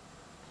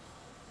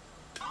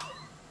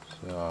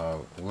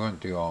 So we won't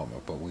do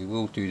armour, but we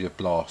will do the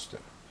blaster.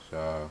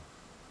 So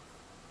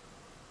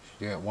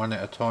should we do it one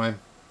at a time?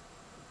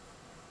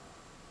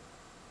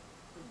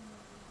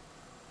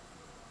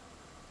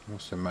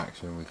 What's the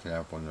maximum we can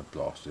have on the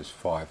blasters?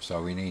 5.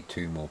 So we need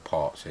 2 more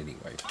parts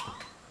anyway.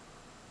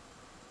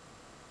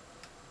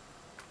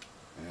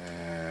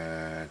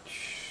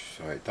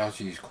 So it does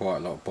use quite a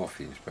lot of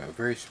boffins, but a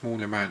very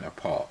small amount of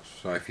parts.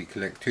 So if you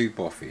collect 2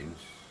 boffins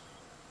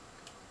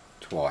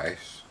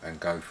twice and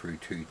go through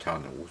 2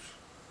 tunnels,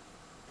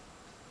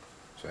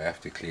 so you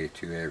have to clear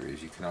 2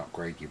 areas, you can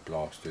upgrade your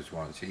blasters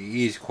once. It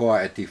is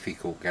quite a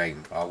difficult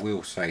game, I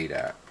will say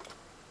that,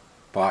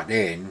 but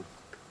then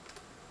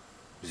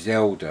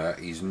Zelda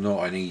is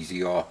not an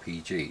easy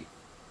RPG.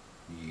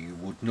 You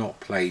would not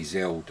play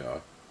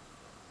Zelda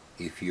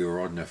if you're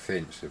on the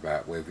fence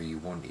about whether you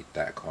wanted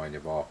that kind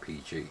of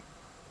RPG.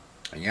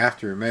 And you have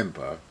to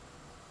remember,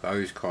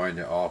 those kind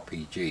of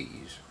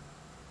RPGs,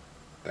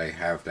 they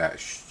have that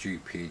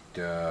stupid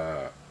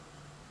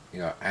you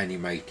know,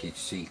 animated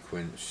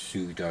sequence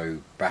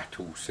pseudo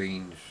battle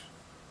scenes.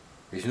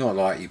 It's not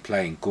like you're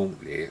playing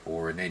Gauntlet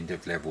or an end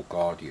of level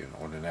Guardian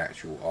on an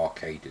actual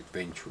arcade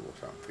adventure or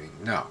something.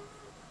 No,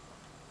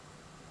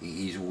 it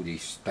is all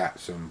these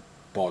stats and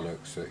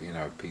bollocks that, you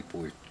know,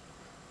 people with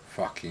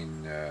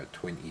fucking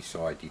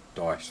 20-sided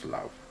dice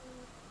love.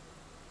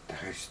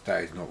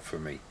 That is not for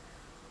me.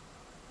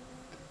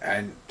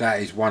 And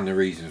that is one of the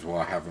reasons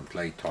why I haven't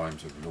played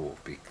Times of Law,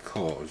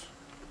 because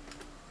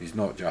it's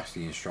not just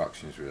the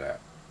instructions with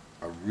that.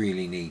 I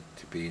really need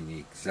to be in the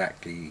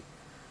exactly,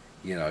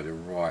 you know, the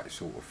right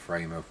sort of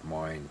frame of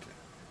mind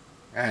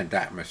and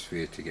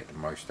atmosphere to get the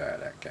most out of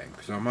that game,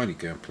 because I'm only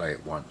going to play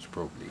it once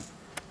probably.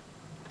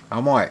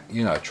 I might,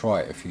 you know, try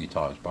it a few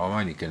times, but I'm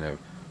only going to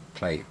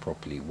play it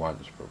properly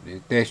once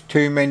probably. There's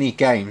too many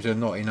games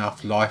and not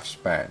enough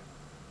lifespan.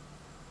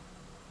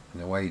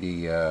 And the way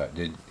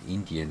the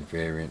Indian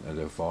variant of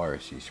the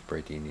virus is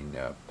spreading in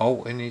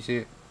Bolton, is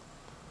it?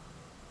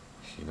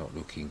 She's not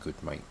looking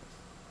good, mate.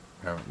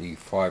 Apparently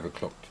 5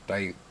 o'clock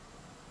today,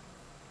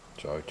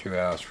 so 2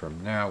 hours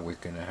from now we're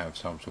going to have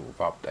some sort of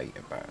update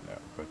about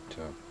that. But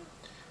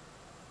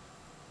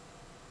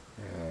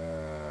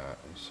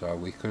so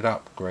we could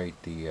upgrade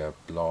the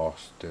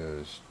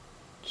blasters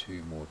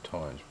 2 more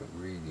times, but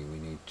really we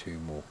need 2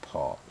 more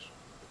parts.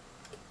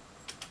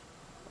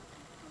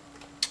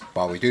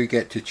 But we do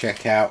get to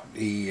check out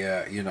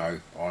the, you know,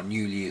 our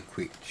newly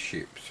equipped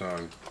ship.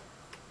 So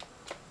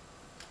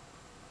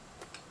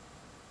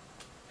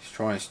let's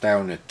try and stay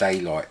on the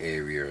daylight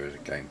area of the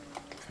game.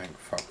 Thank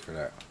fuck for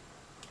that.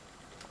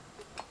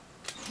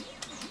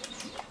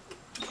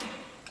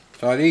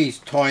 So these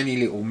tiny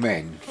little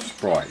men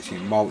sprites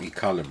in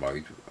multicolour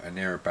mode, and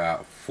they're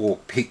about 4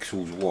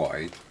 pixels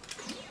wide.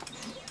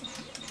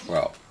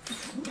 Well,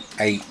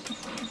 8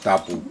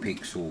 double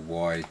pixel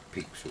wide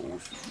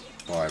pixels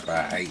by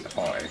about 8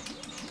 high.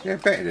 They're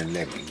better than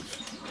lemmings.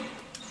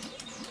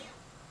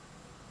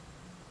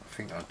 I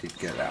think I did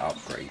get that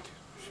upgrade.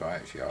 So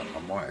actually I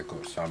might have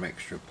got some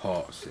extra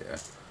parts there.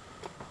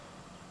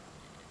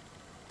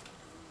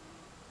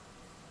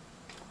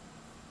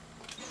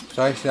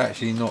 So it's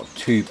actually not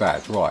too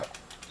bad. Right,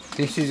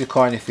 this is the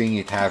kind of thing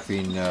you'd have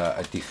in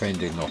a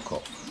Defender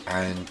knockoff,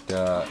 and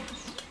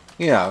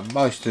you know,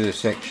 most of the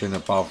section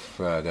above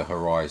the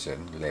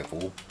horizon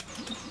level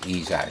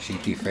is actually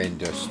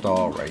Defender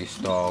Star Race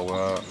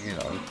style, you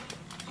know,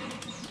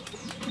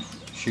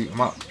 shoot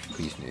 'em up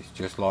business,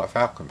 just like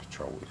Falcon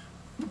Patrollers.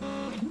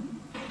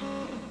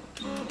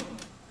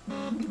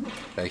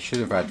 They should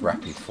have had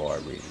rapid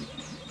fire really.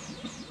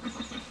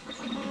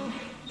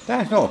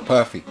 That's not a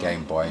perfect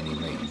game by any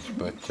means,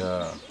 but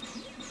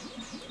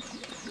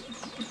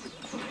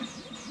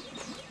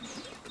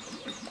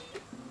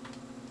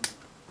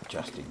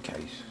just in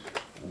case.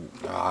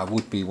 It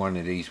would be one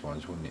of these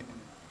ones, wouldn't it?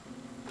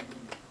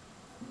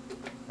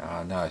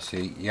 No,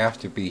 see, you have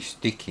to be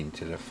sticking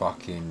to the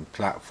fucking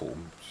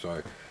platform.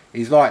 So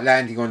it's like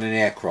landing on an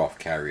aircraft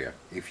carrier.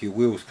 If your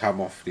wheels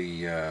come off the,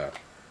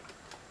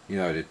 you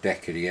know, the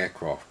deck of the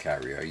aircraft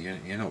carrier,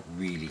 you're not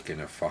really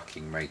gonna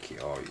fucking make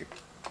it, are you?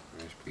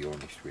 Let's be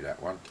honest with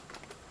that one.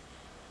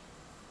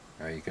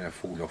 You're going to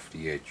fall off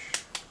the edge.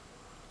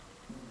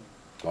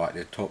 Like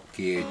the Top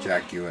Gear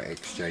Jaguar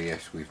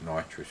XJS with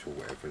nitrous or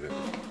whatever that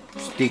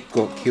Stick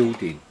got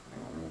killed in.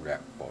 All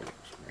that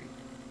bollocks, mate.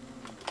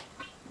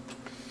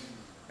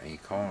 And you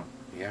can't,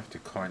 you have to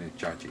kind of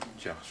judge it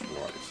just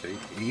right, see.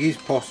 It is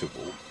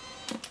possible.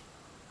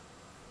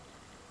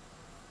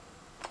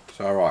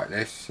 So alright,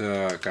 let's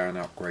go and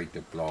upgrade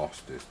the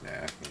blasters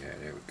now. Yeah,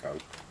 there we go.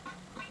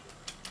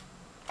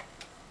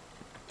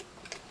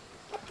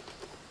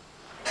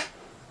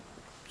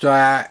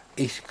 So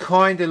it's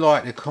kind of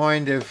like the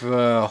kind of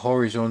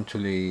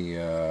horizontally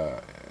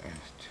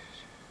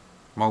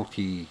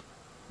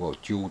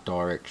dual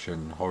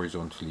direction,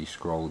 horizontally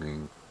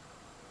scrolling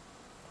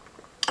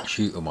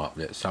shoot 'em up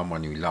that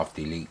someone who loved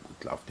Elite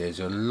would love.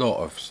 There's a lot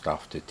of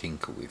stuff to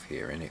tinker with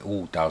here, and it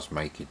all does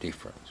make a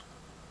difference.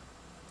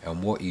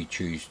 And what you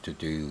choose to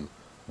do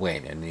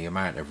when, and the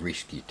amount of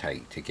risk you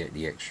take to get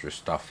the extra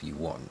stuff you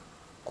want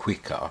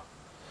quicker,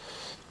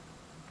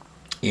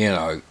 you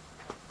know.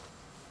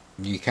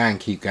 You can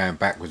keep going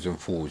backwards and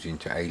forwards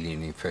into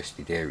alien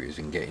infested areas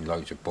and getting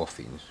loads of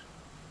boffins,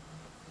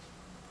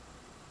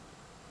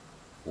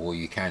 or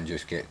you can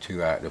just get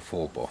 2 out of the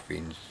 4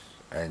 boffins,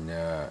 and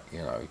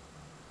you know,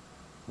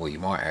 well, you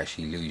might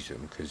actually lose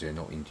them because they're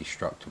not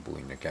indestructible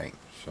in the game.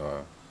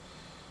 So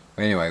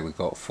anyway, we've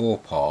got 4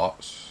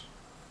 parts,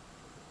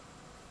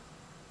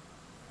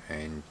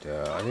 and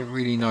I didn't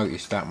really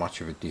notice that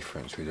much of a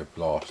difference with a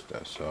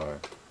blaster, so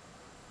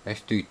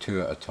let's do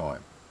 2 at a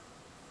time.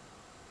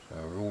 So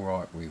we're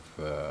alright with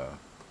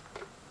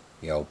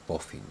the old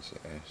boffins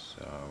there,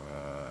 so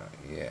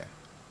yeah.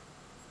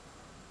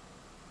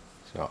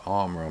 So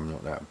armour I'm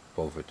not that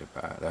bothered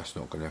about, that's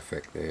not going to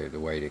affect the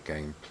way the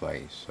game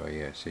plays. So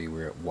yeah, see,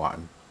 we're at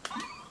 1,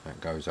 that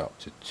goes up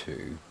to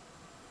 2,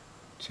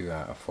 2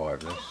 out of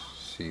 5. Let's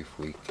see if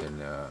we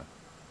can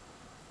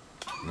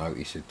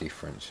notice a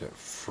difference at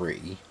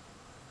 3.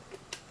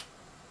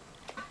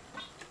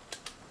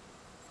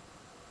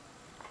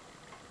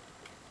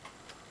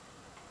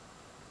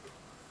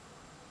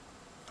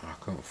 I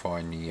couldn't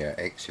find the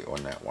exit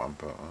on that one,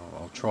 but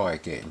I'll try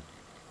again.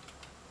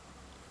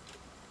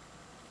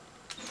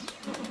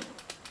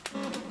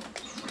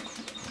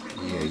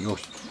 Yeah,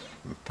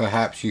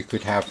 perhaps you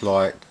could have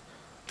like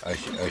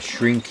a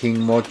shrinking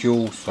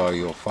module, so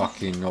you're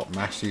fucking not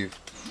massive.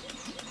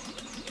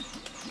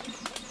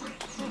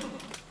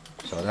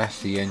 So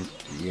that's the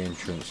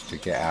entrance to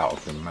get out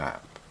of the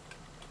map.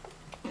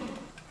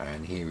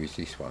 And here is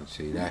this one.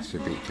 See, that's a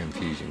bit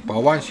confusing,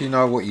 but once you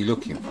know what you're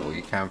looking for,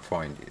 you can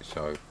find it.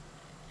 So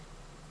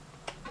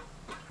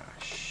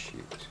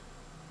shit,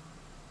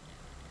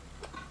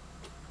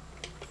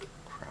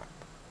 crap.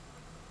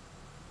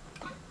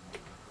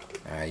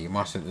 You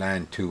mustn't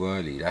land too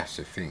early, that's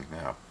the thing.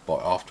 Now,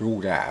 but after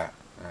all that,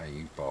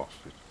 you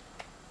bastard.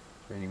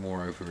 Is there any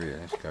more over here?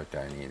 Let's go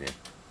down here then.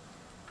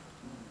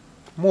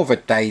 More of a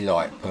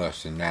daylight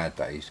person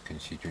nowadays,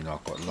 considering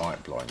I've got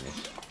light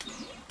blindness.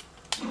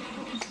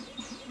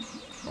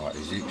 Right, the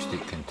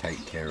zipstick can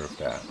take care of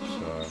that,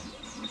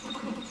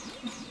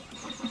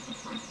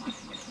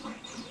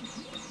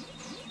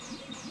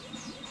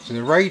 so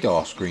the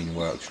radar screen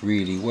works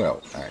really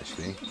well,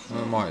 actually.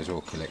 I might as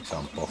well collect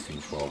some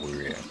boffins while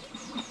we're here.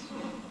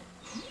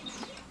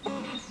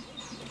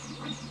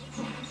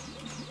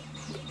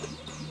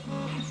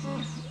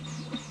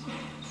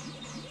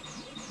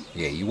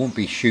 Yeah, you won't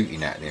be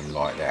shooting at them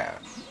like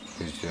that,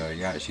 because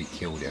you actually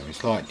kill them.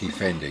 It's like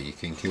Defender, you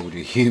can kill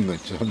the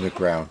humans on the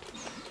ground,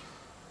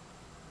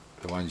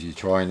 the ones you're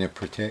trying to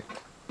protect.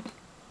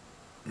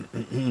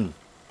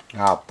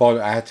 Ah,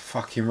 bollocks, I had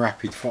fucking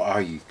rapid fire. Oh,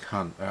 you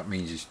cunt. That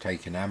means it's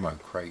taking ammo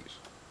crates.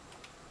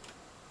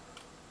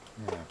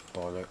 Yeah,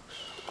 bollocks.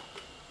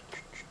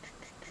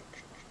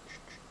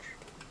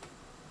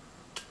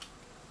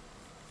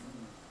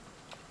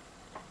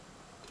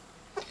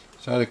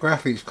 So the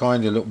graphics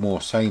kind of look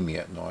more samey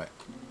at night.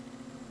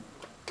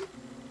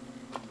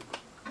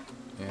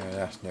 Yeah,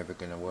 that's never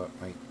going to work,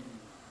 mate.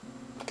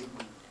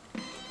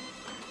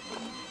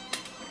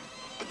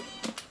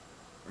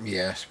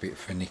 Yeah, that's a bit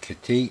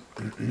finicky.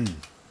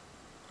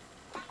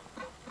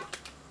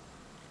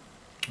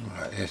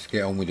 Alright, let's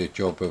get on with the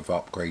job of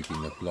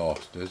upgrading the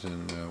blasters,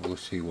 and we'll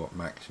see what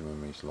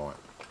maximum is like.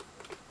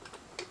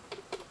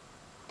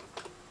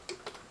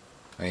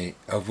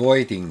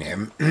 Avoiding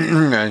them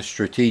and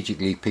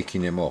strategically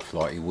picking them off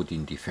like you would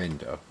in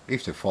Defender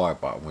if the fire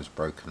button was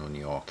broken on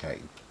the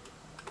arcade.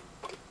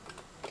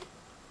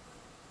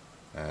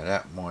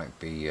 That might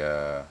be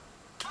the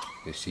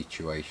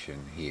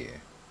situation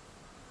here.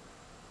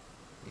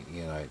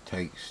 You know, it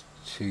takes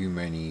too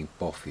many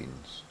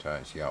boffins to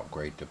actually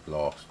upgrade the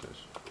blasters.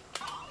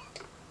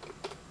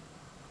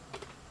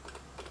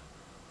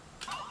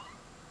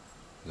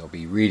 They'll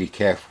be really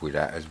careful with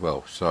that as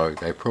well, so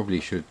they probably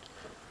should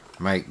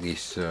make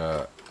this,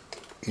 you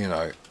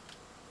know,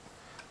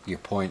 your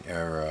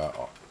pointer,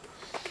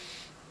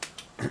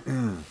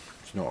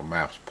 it's not a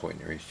mouse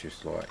pointer, it's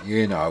just like,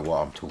 you know what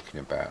I'm talking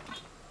about,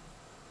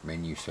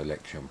 menu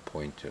selection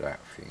pointer, that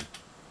thing.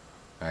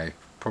 They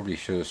probably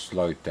should have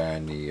slowed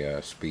down the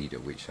speed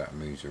at which that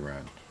moves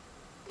around,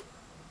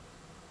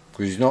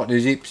 because it's not the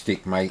zip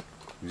stick, mate.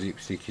 The zip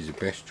stick is the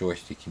best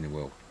joystick in the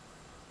world.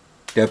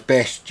 The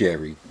best,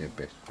 Jerry, the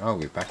best. Oh,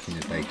 we're back in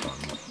the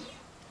daytime now.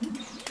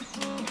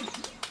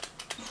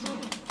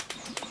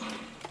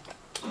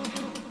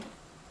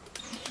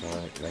 So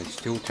they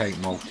still take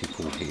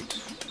multiple hits.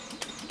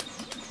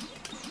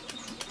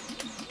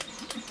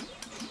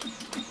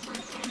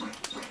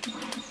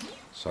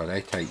 So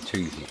they take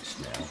 2 hits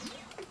now.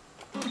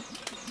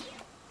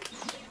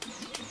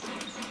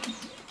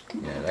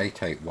 Yeah, they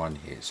take 1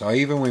 hit. So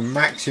even with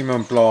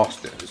maximum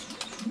blasters,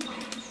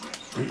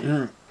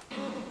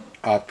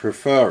 I'd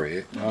prefer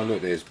it. Oh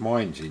look, there's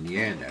mines in the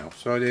air now.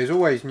 So there's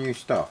always new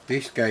stuff.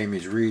 This game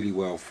is really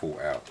well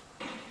thought out.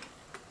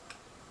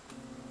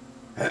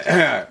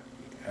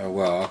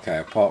 Well, okay,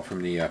 apart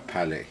from the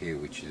palette here,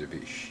 which is a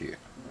bit shit.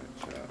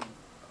 But,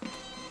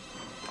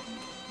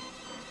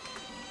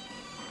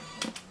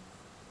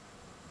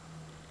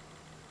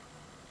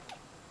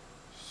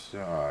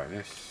 so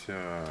let's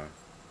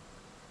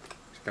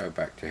go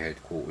back to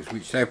headquarters,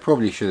 which they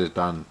probably should have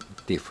done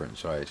different,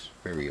 so it's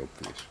very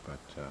obvious. But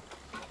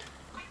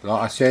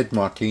like I said,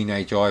 my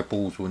teenage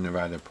eyeballs wouldn't have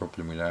had a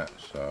problem with that.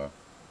 So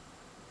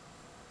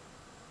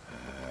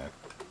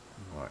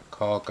right,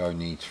 cargo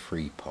needs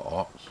 3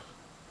 parts.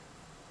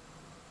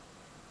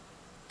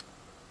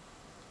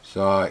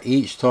 So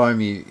each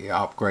time you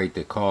upgrade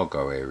the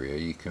cargo area,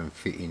 you can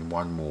fit in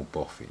 1 more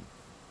boffin.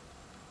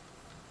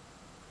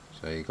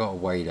 So you've got to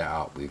weigh that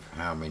up with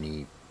how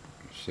many.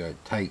 So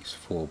it takes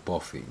 4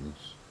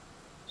 boffins.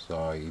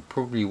 So you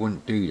probably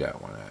wouldn't do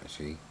that one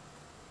actually.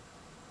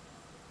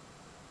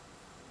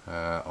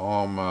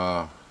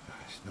 Armour,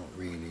 it's not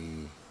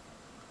really.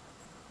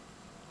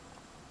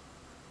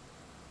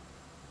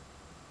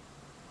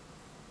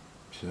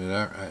 So they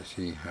don't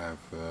actually have.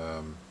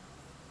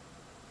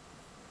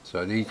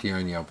 So these are the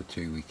only other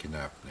 2 we can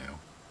have now.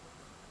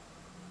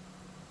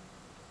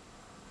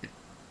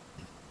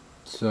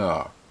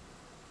 So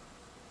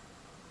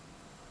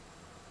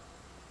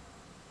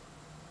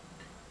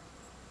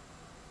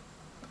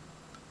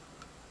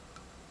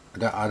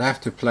I'd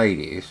have to play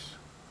this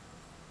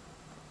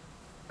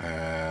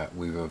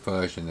with a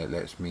version that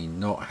lets me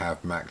not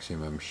have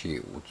maximum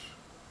shields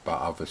but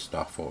other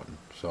stuff on,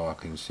 so I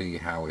can see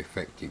how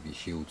effective your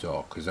shields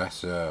are, because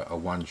that's a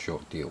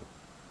one-shot deal.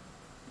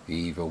 You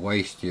either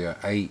waste your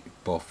 8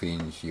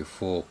 boffins, your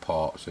 4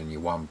 parts and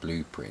your 1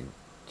 blueprint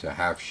to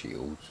have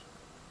shields,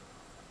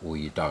 or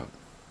you don't.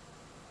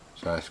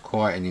 So it's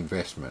quite an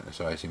investment,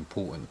 so it's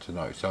important to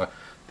know. So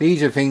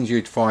these are things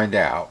you'd find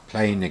out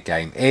playing the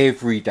game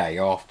every day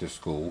after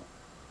school,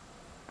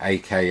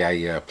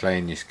 aka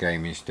playing this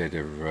game instead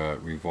of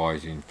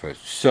revising for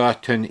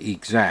certain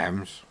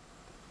exams.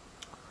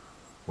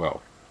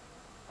 Well,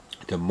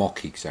 the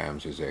mock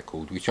exams as they're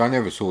called, which I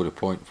never saw the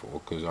point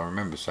for, because I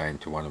remember saying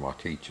to one of my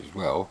teachers,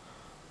 well,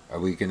 are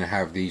we going to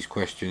have these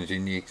questions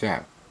in the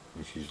exam?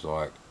 And she's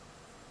like,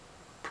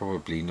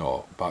 probably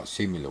not, but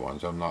similar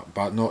ones. I'm like,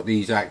 but not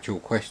these actual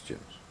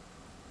questions,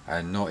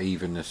 and not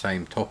even the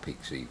same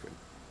topics even.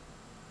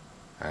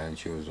 And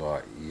she was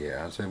like,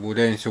 yeah. I said, well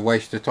then it's a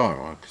waste of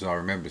time, because I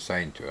remember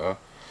saying to her,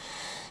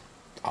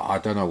 I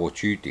don't know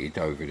what you did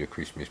over the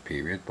Christmas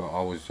period, but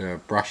I was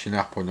brushing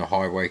up on the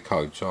highway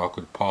code so I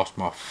could pass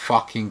my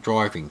fucking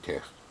driving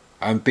test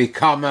and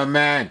become a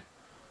man,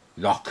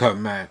 like a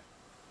man.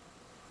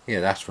 Yeah,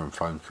 that's from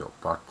Phone Shop,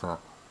 but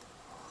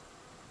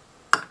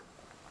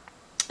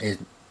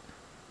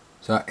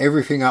so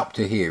everything up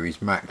to here is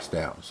maxed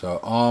out. So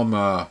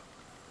armor,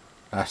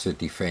 that's a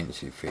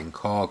defensive thing.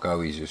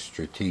 Cargo is a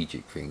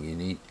strategic thing. You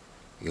need,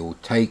 it will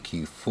take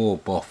you 4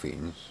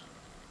 boffins.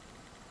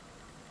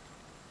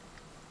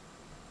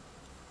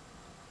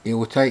 It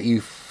will take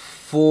you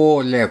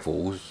 4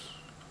 levels,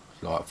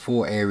 like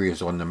 4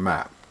 areas on the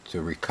map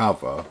to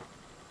recover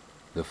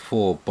the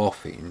 4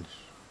 boffins.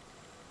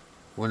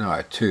 Well,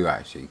 no, 2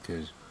 actually,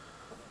 because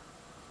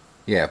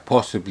yeah,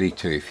 possibly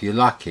 2. If you're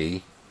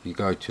lucky, you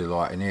go to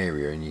like an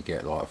area and you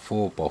get like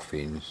 4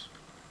 boffins,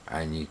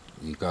 and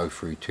you go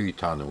through 2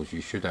 tunnels. You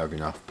should have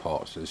enough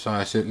parts. So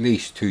it's at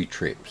least 2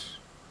 trips.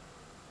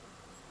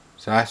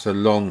 So that's a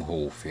long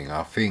haul thing.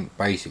 I think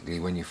basically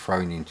when you're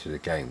thrown into the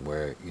game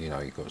where, you know,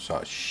 you've got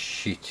such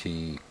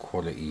shitty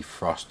quality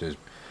thrusters,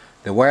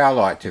 the way I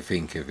like to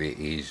think of it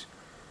is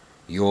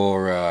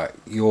your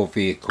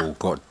vehicle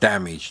got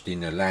damaged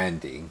in the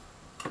landing,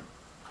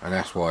 and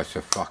that's why it's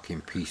a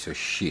fucking piece of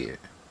shit,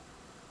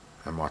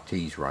 and my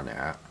tea's run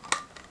out.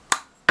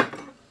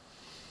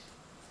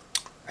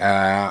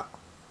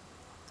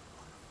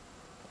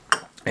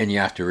 And you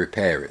have to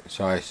repair it.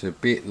 So it's a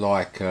bit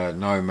like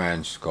No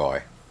Man's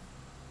Sky.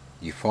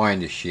 You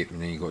find a ship and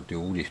then you've got to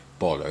do all this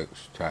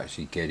bollocks to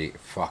actually get it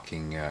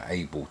fucking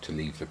able to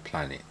leave the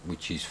planet,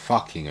 which is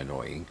fucking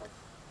annoying.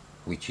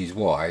 Which is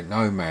why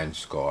No Man's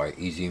Sky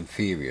is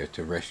inferior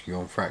to Rescue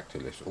on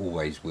Fractalus.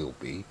 Always will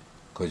be,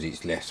 because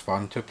it's less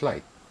fun to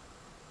play.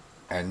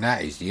 And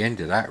that is the end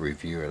of that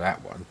review of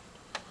that one.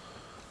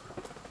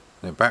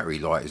 The battery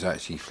light is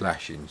actually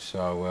flashing,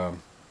 so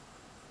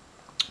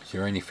is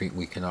there anything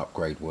we can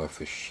upgrade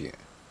worth of shit?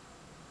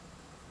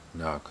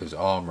 No, because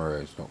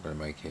armour is not going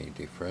to make any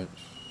difference.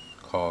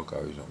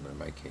 Cargo is not going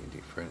to make any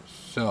difference.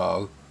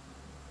 So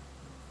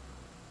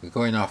we've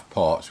got enough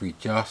parts. We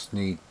just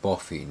need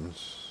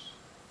boffins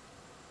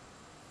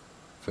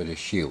for the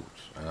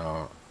shields.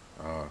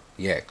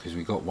 Yeah, because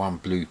we got 1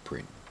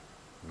 blueprint.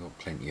 We've got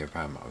plenty of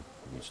ammo,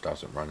 which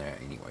doesn't run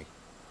out anyway.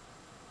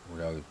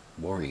 Although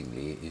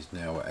worryingly it is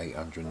now at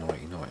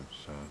 899.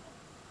 So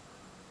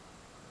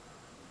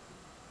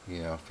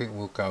yeah, I think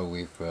we'll go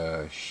with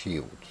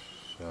shields.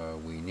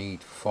 So we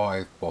need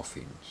 5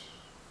 boffins,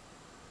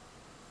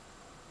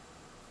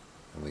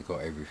 and we got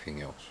everything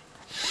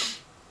else.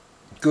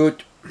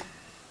 Good.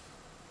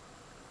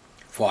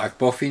 5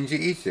 boffins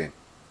it is then.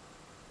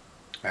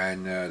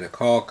 And the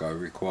cargo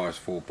requires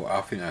 4, but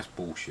I think that's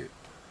bullshit.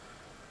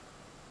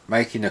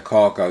 Making the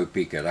cargo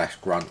bigger, that's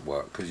grunt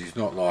work, because it's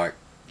not like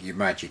you're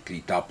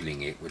magically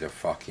doubling it with a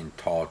fucking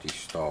TARDIS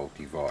style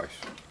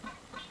device.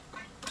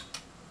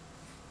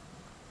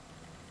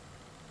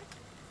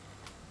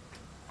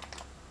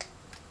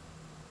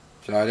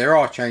 So there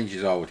are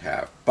changes I would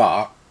have,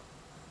 but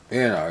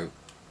you know,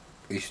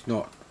 it's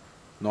not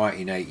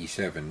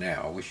 1987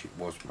 now. I wish it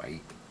was,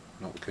 mate.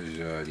 Not because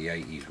the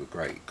 80s were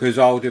great, because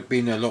I would have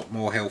been a lot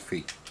more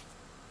healthy.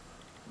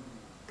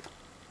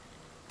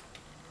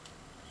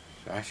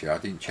 So actually, I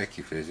didn't check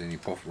if there's any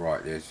pop.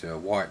 Right, there's a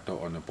white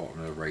dot on the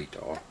bottom of the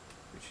radar,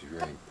 which is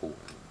very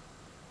important.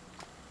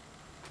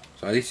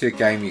 So this is a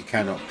game you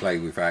cannot play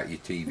without your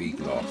TV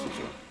glasses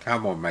on.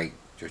 Come on, mate,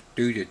 just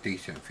do the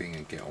decent thing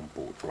and get on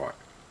board. Right.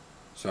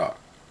 So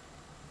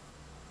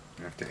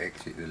you have to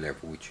exit the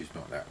level, which is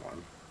not that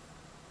one.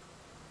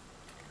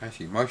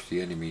 Actually, most of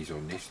the enemies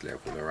on this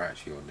level are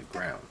actually on the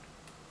ground,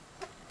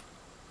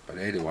 but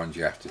they're the ones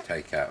you have to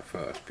take out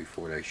first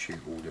before they shoot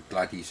all the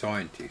bloody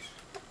scientists.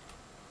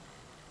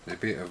 There's a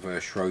bit of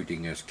a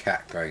Schrodinger's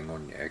cat going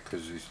on there,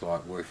 because it's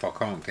like, well, if I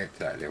can't get to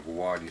that level,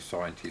 why are the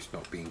scientists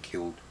not being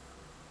killed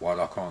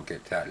while I can't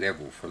get to that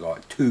level for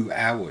like 2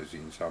 hours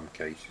in some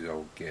cases, I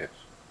would guess.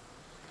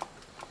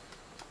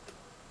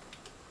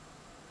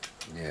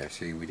 Yeah,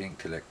 see, we didn't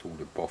collect all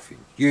the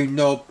boffins. You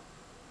knob!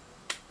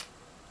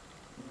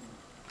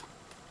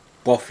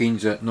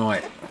 Boffins at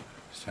night.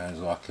 Sounds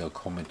like a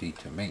comedy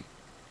to me.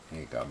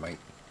 There you go, mate.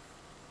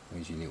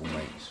 Where's your little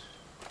mates?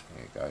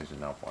 There goes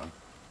another one.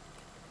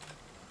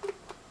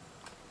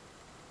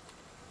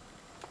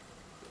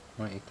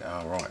 Right,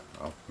 oh, right,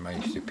 I've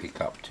managed to pick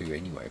up 2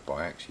 anyway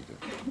by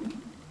accident.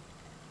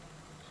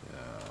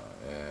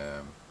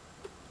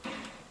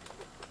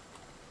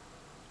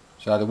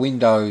 So the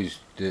windows,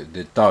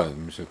 the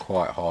domes are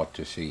quite hard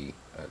to see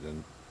at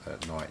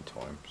night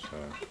time. So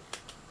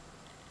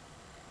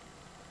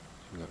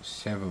we've got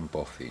 7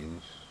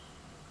 boffins.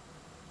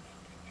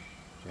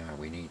 Yeah,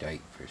 we need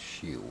 8 for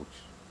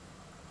shields.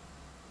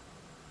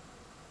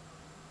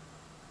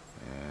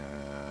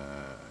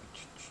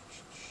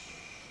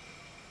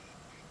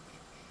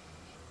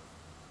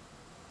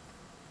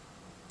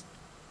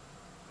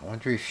 I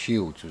wonder if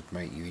shields would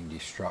make you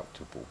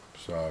indestructible.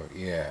 So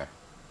yeah.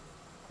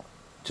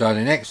 So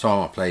the next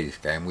time I play this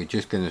game, we're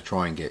just going to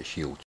try and get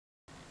shields.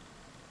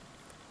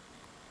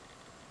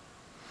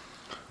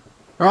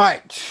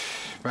 Right,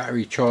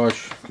 battery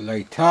charge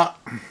later,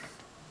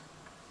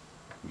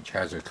 which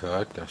has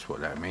occurred. That's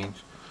what that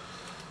means.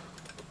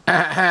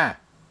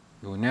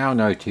 You'll now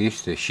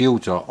notice the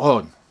shields are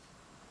on.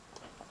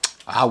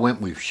 I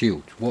went with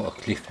shields. What a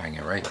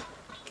cliffhanger, eh?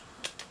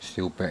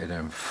 Still better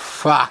than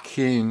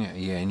fucking...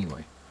 Yeah,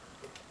 anyway.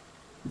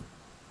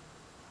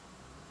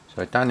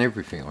 So I've done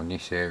everything on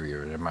this area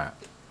of the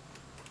map.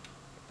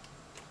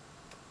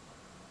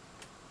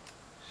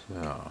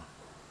 So...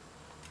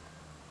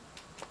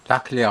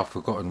 Luckily I've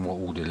forgotten what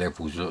all the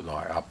levels look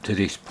like up to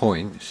this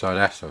point, so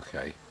that's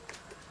okay.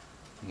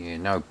 Yeah,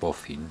 no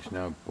boffins,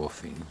 no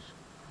boffins.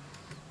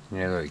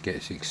 Yeah, look, it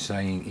gets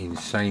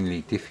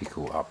insanely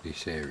difficult up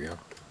this area.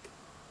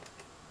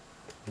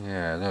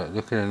 Yeah,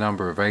 look at the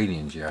number of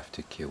aliens you have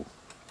to kill.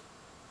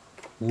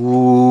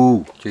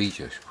 Woo!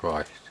 Jesus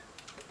Christ.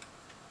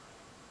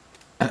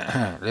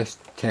 Let's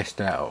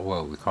test out,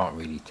 well, we can't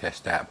really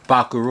test out.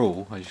 Bugger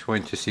all, I just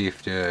wanted to see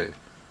if the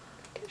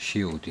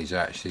shield is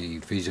actually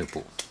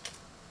visible.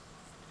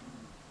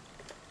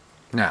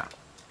 Now,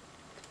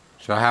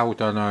 so how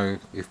would I know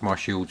if my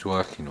shield's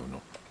working or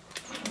not?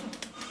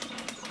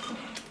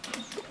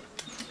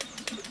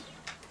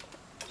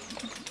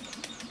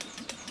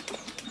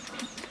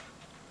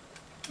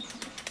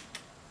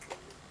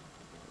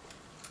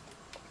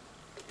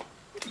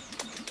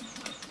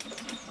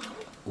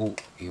 Oh,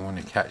 you want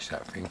to catch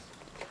that thing?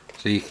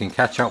 So you can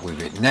catch up with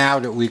it. Now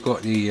that we've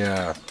got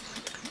the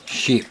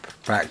ship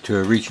back to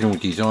original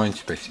design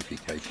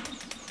specification.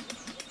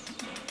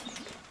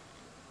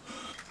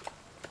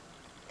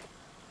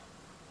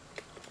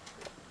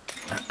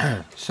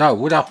 So,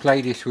 would I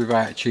play this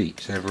without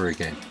cheats ever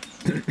again?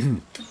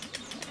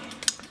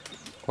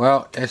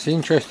 Well, that's an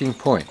interesting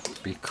point,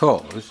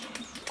 because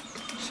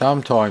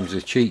sometimes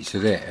the cheats are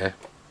there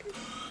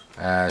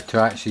to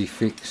actually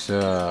fix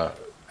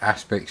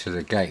aspects of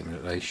the game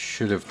that they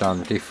should have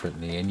done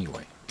differently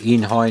anyway,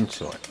 in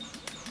hindsight.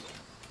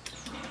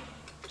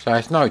 So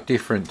it's no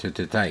different to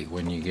today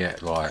when you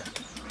get, like,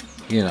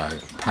 you know,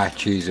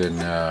 patches and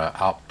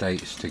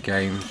updates to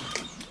games.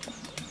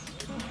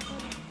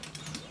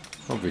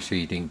 Obviously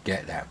you didn't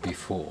get that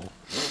before.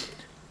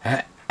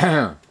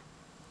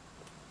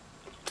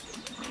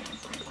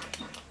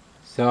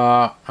 So,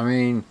 I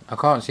mean, I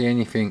can't see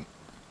anything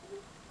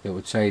that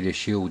would say the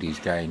shield is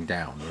going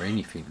down or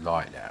anything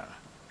like that.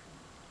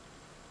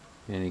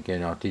 Then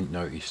again, I didn't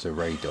notice the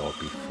radar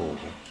before,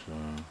 so...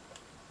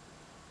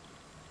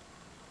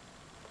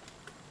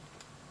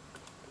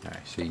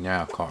 See,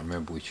 now I can't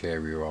remember which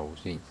area I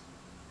was in.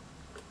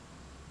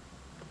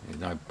 There's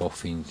no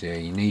boffins there.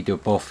 You need a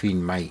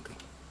boffin, mate.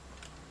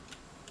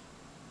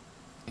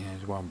 Yeah,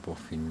 there's one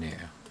boffin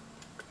there.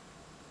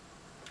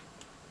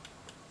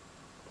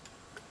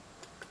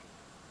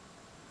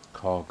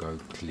 Cargo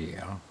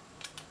clear.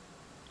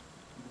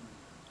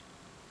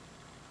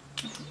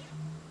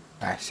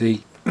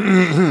 See,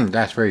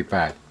 that's very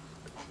bad.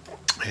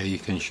 Here you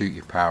can shoot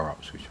your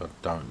power-ups, which I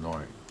don't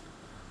like.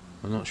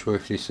 I'm not sure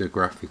if this is a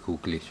graphical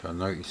glitch. I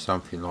noticed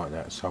something like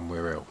that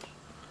somewhere else.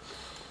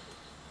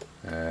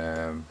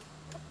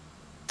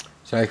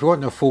 So if you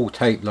want the full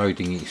tape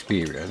loading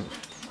experience,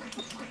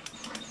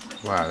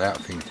 wow, that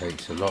thing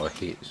takes a lot of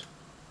hits.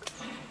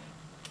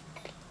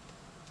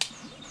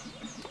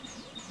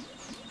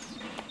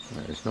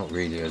 Well, there's not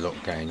really a lot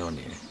going on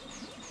here.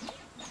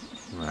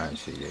 Well,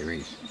 actually there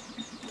is.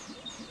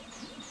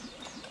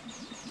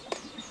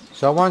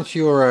 So once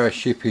your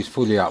ship is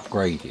fully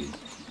upgraded,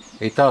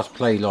 it does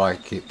play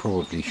like it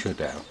probably should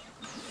have.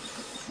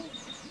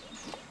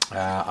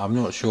 I'm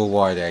not sure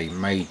why they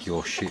made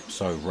your ship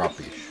so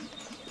rubbish.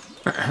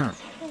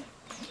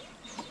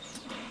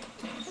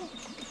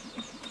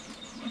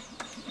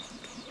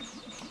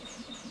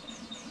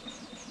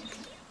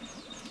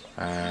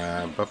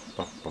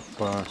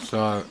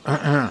 So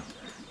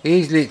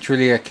it's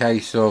literally a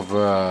case of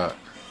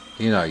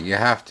you know, you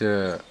have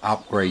to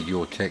upgrade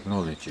your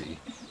technology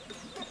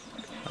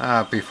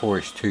before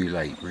it's too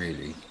late,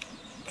 really.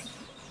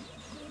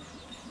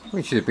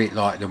 Which is a bit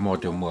like the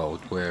modern world,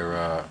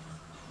 where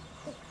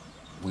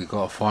we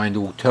got to find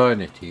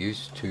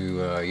alternatives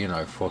to you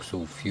know,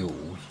 fossil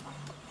fuels.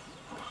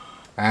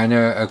 And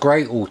a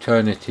great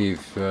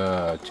alternative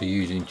to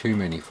using too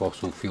many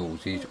fossil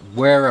fuels is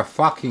wear a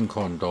fucking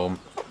condom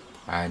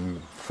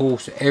and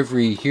force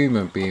every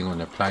human being on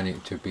the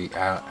planet to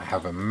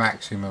have a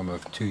maximum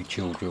of 2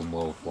 children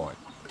worldwide.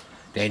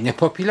 Then the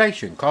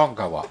population can't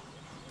go up.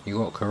 You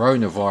got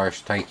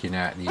coronavirus taking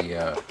out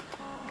the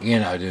you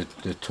know,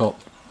 the top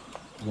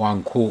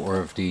 1/4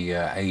 of the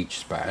age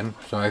span.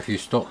 So if you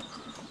stop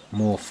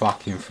more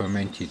fucking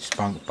fermented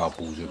spunk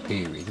bubbles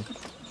appearing,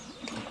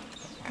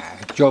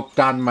 job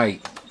done,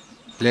 mate.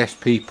 Less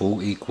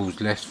people equals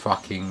less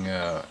fucking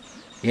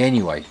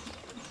anyway,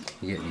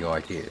 you get the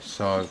idea.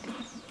 So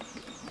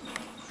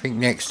I think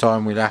next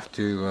time we'll have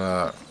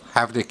to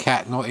have the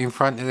cat not in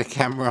front of the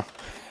camera.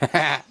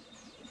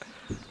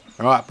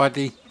 Alright,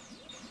 buddy.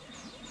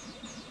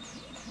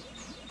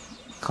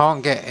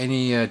 Can't get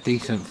any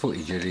decent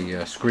footage of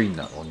the screen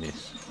nut on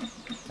this.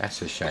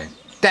 That's a shame.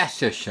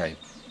 That's a shame.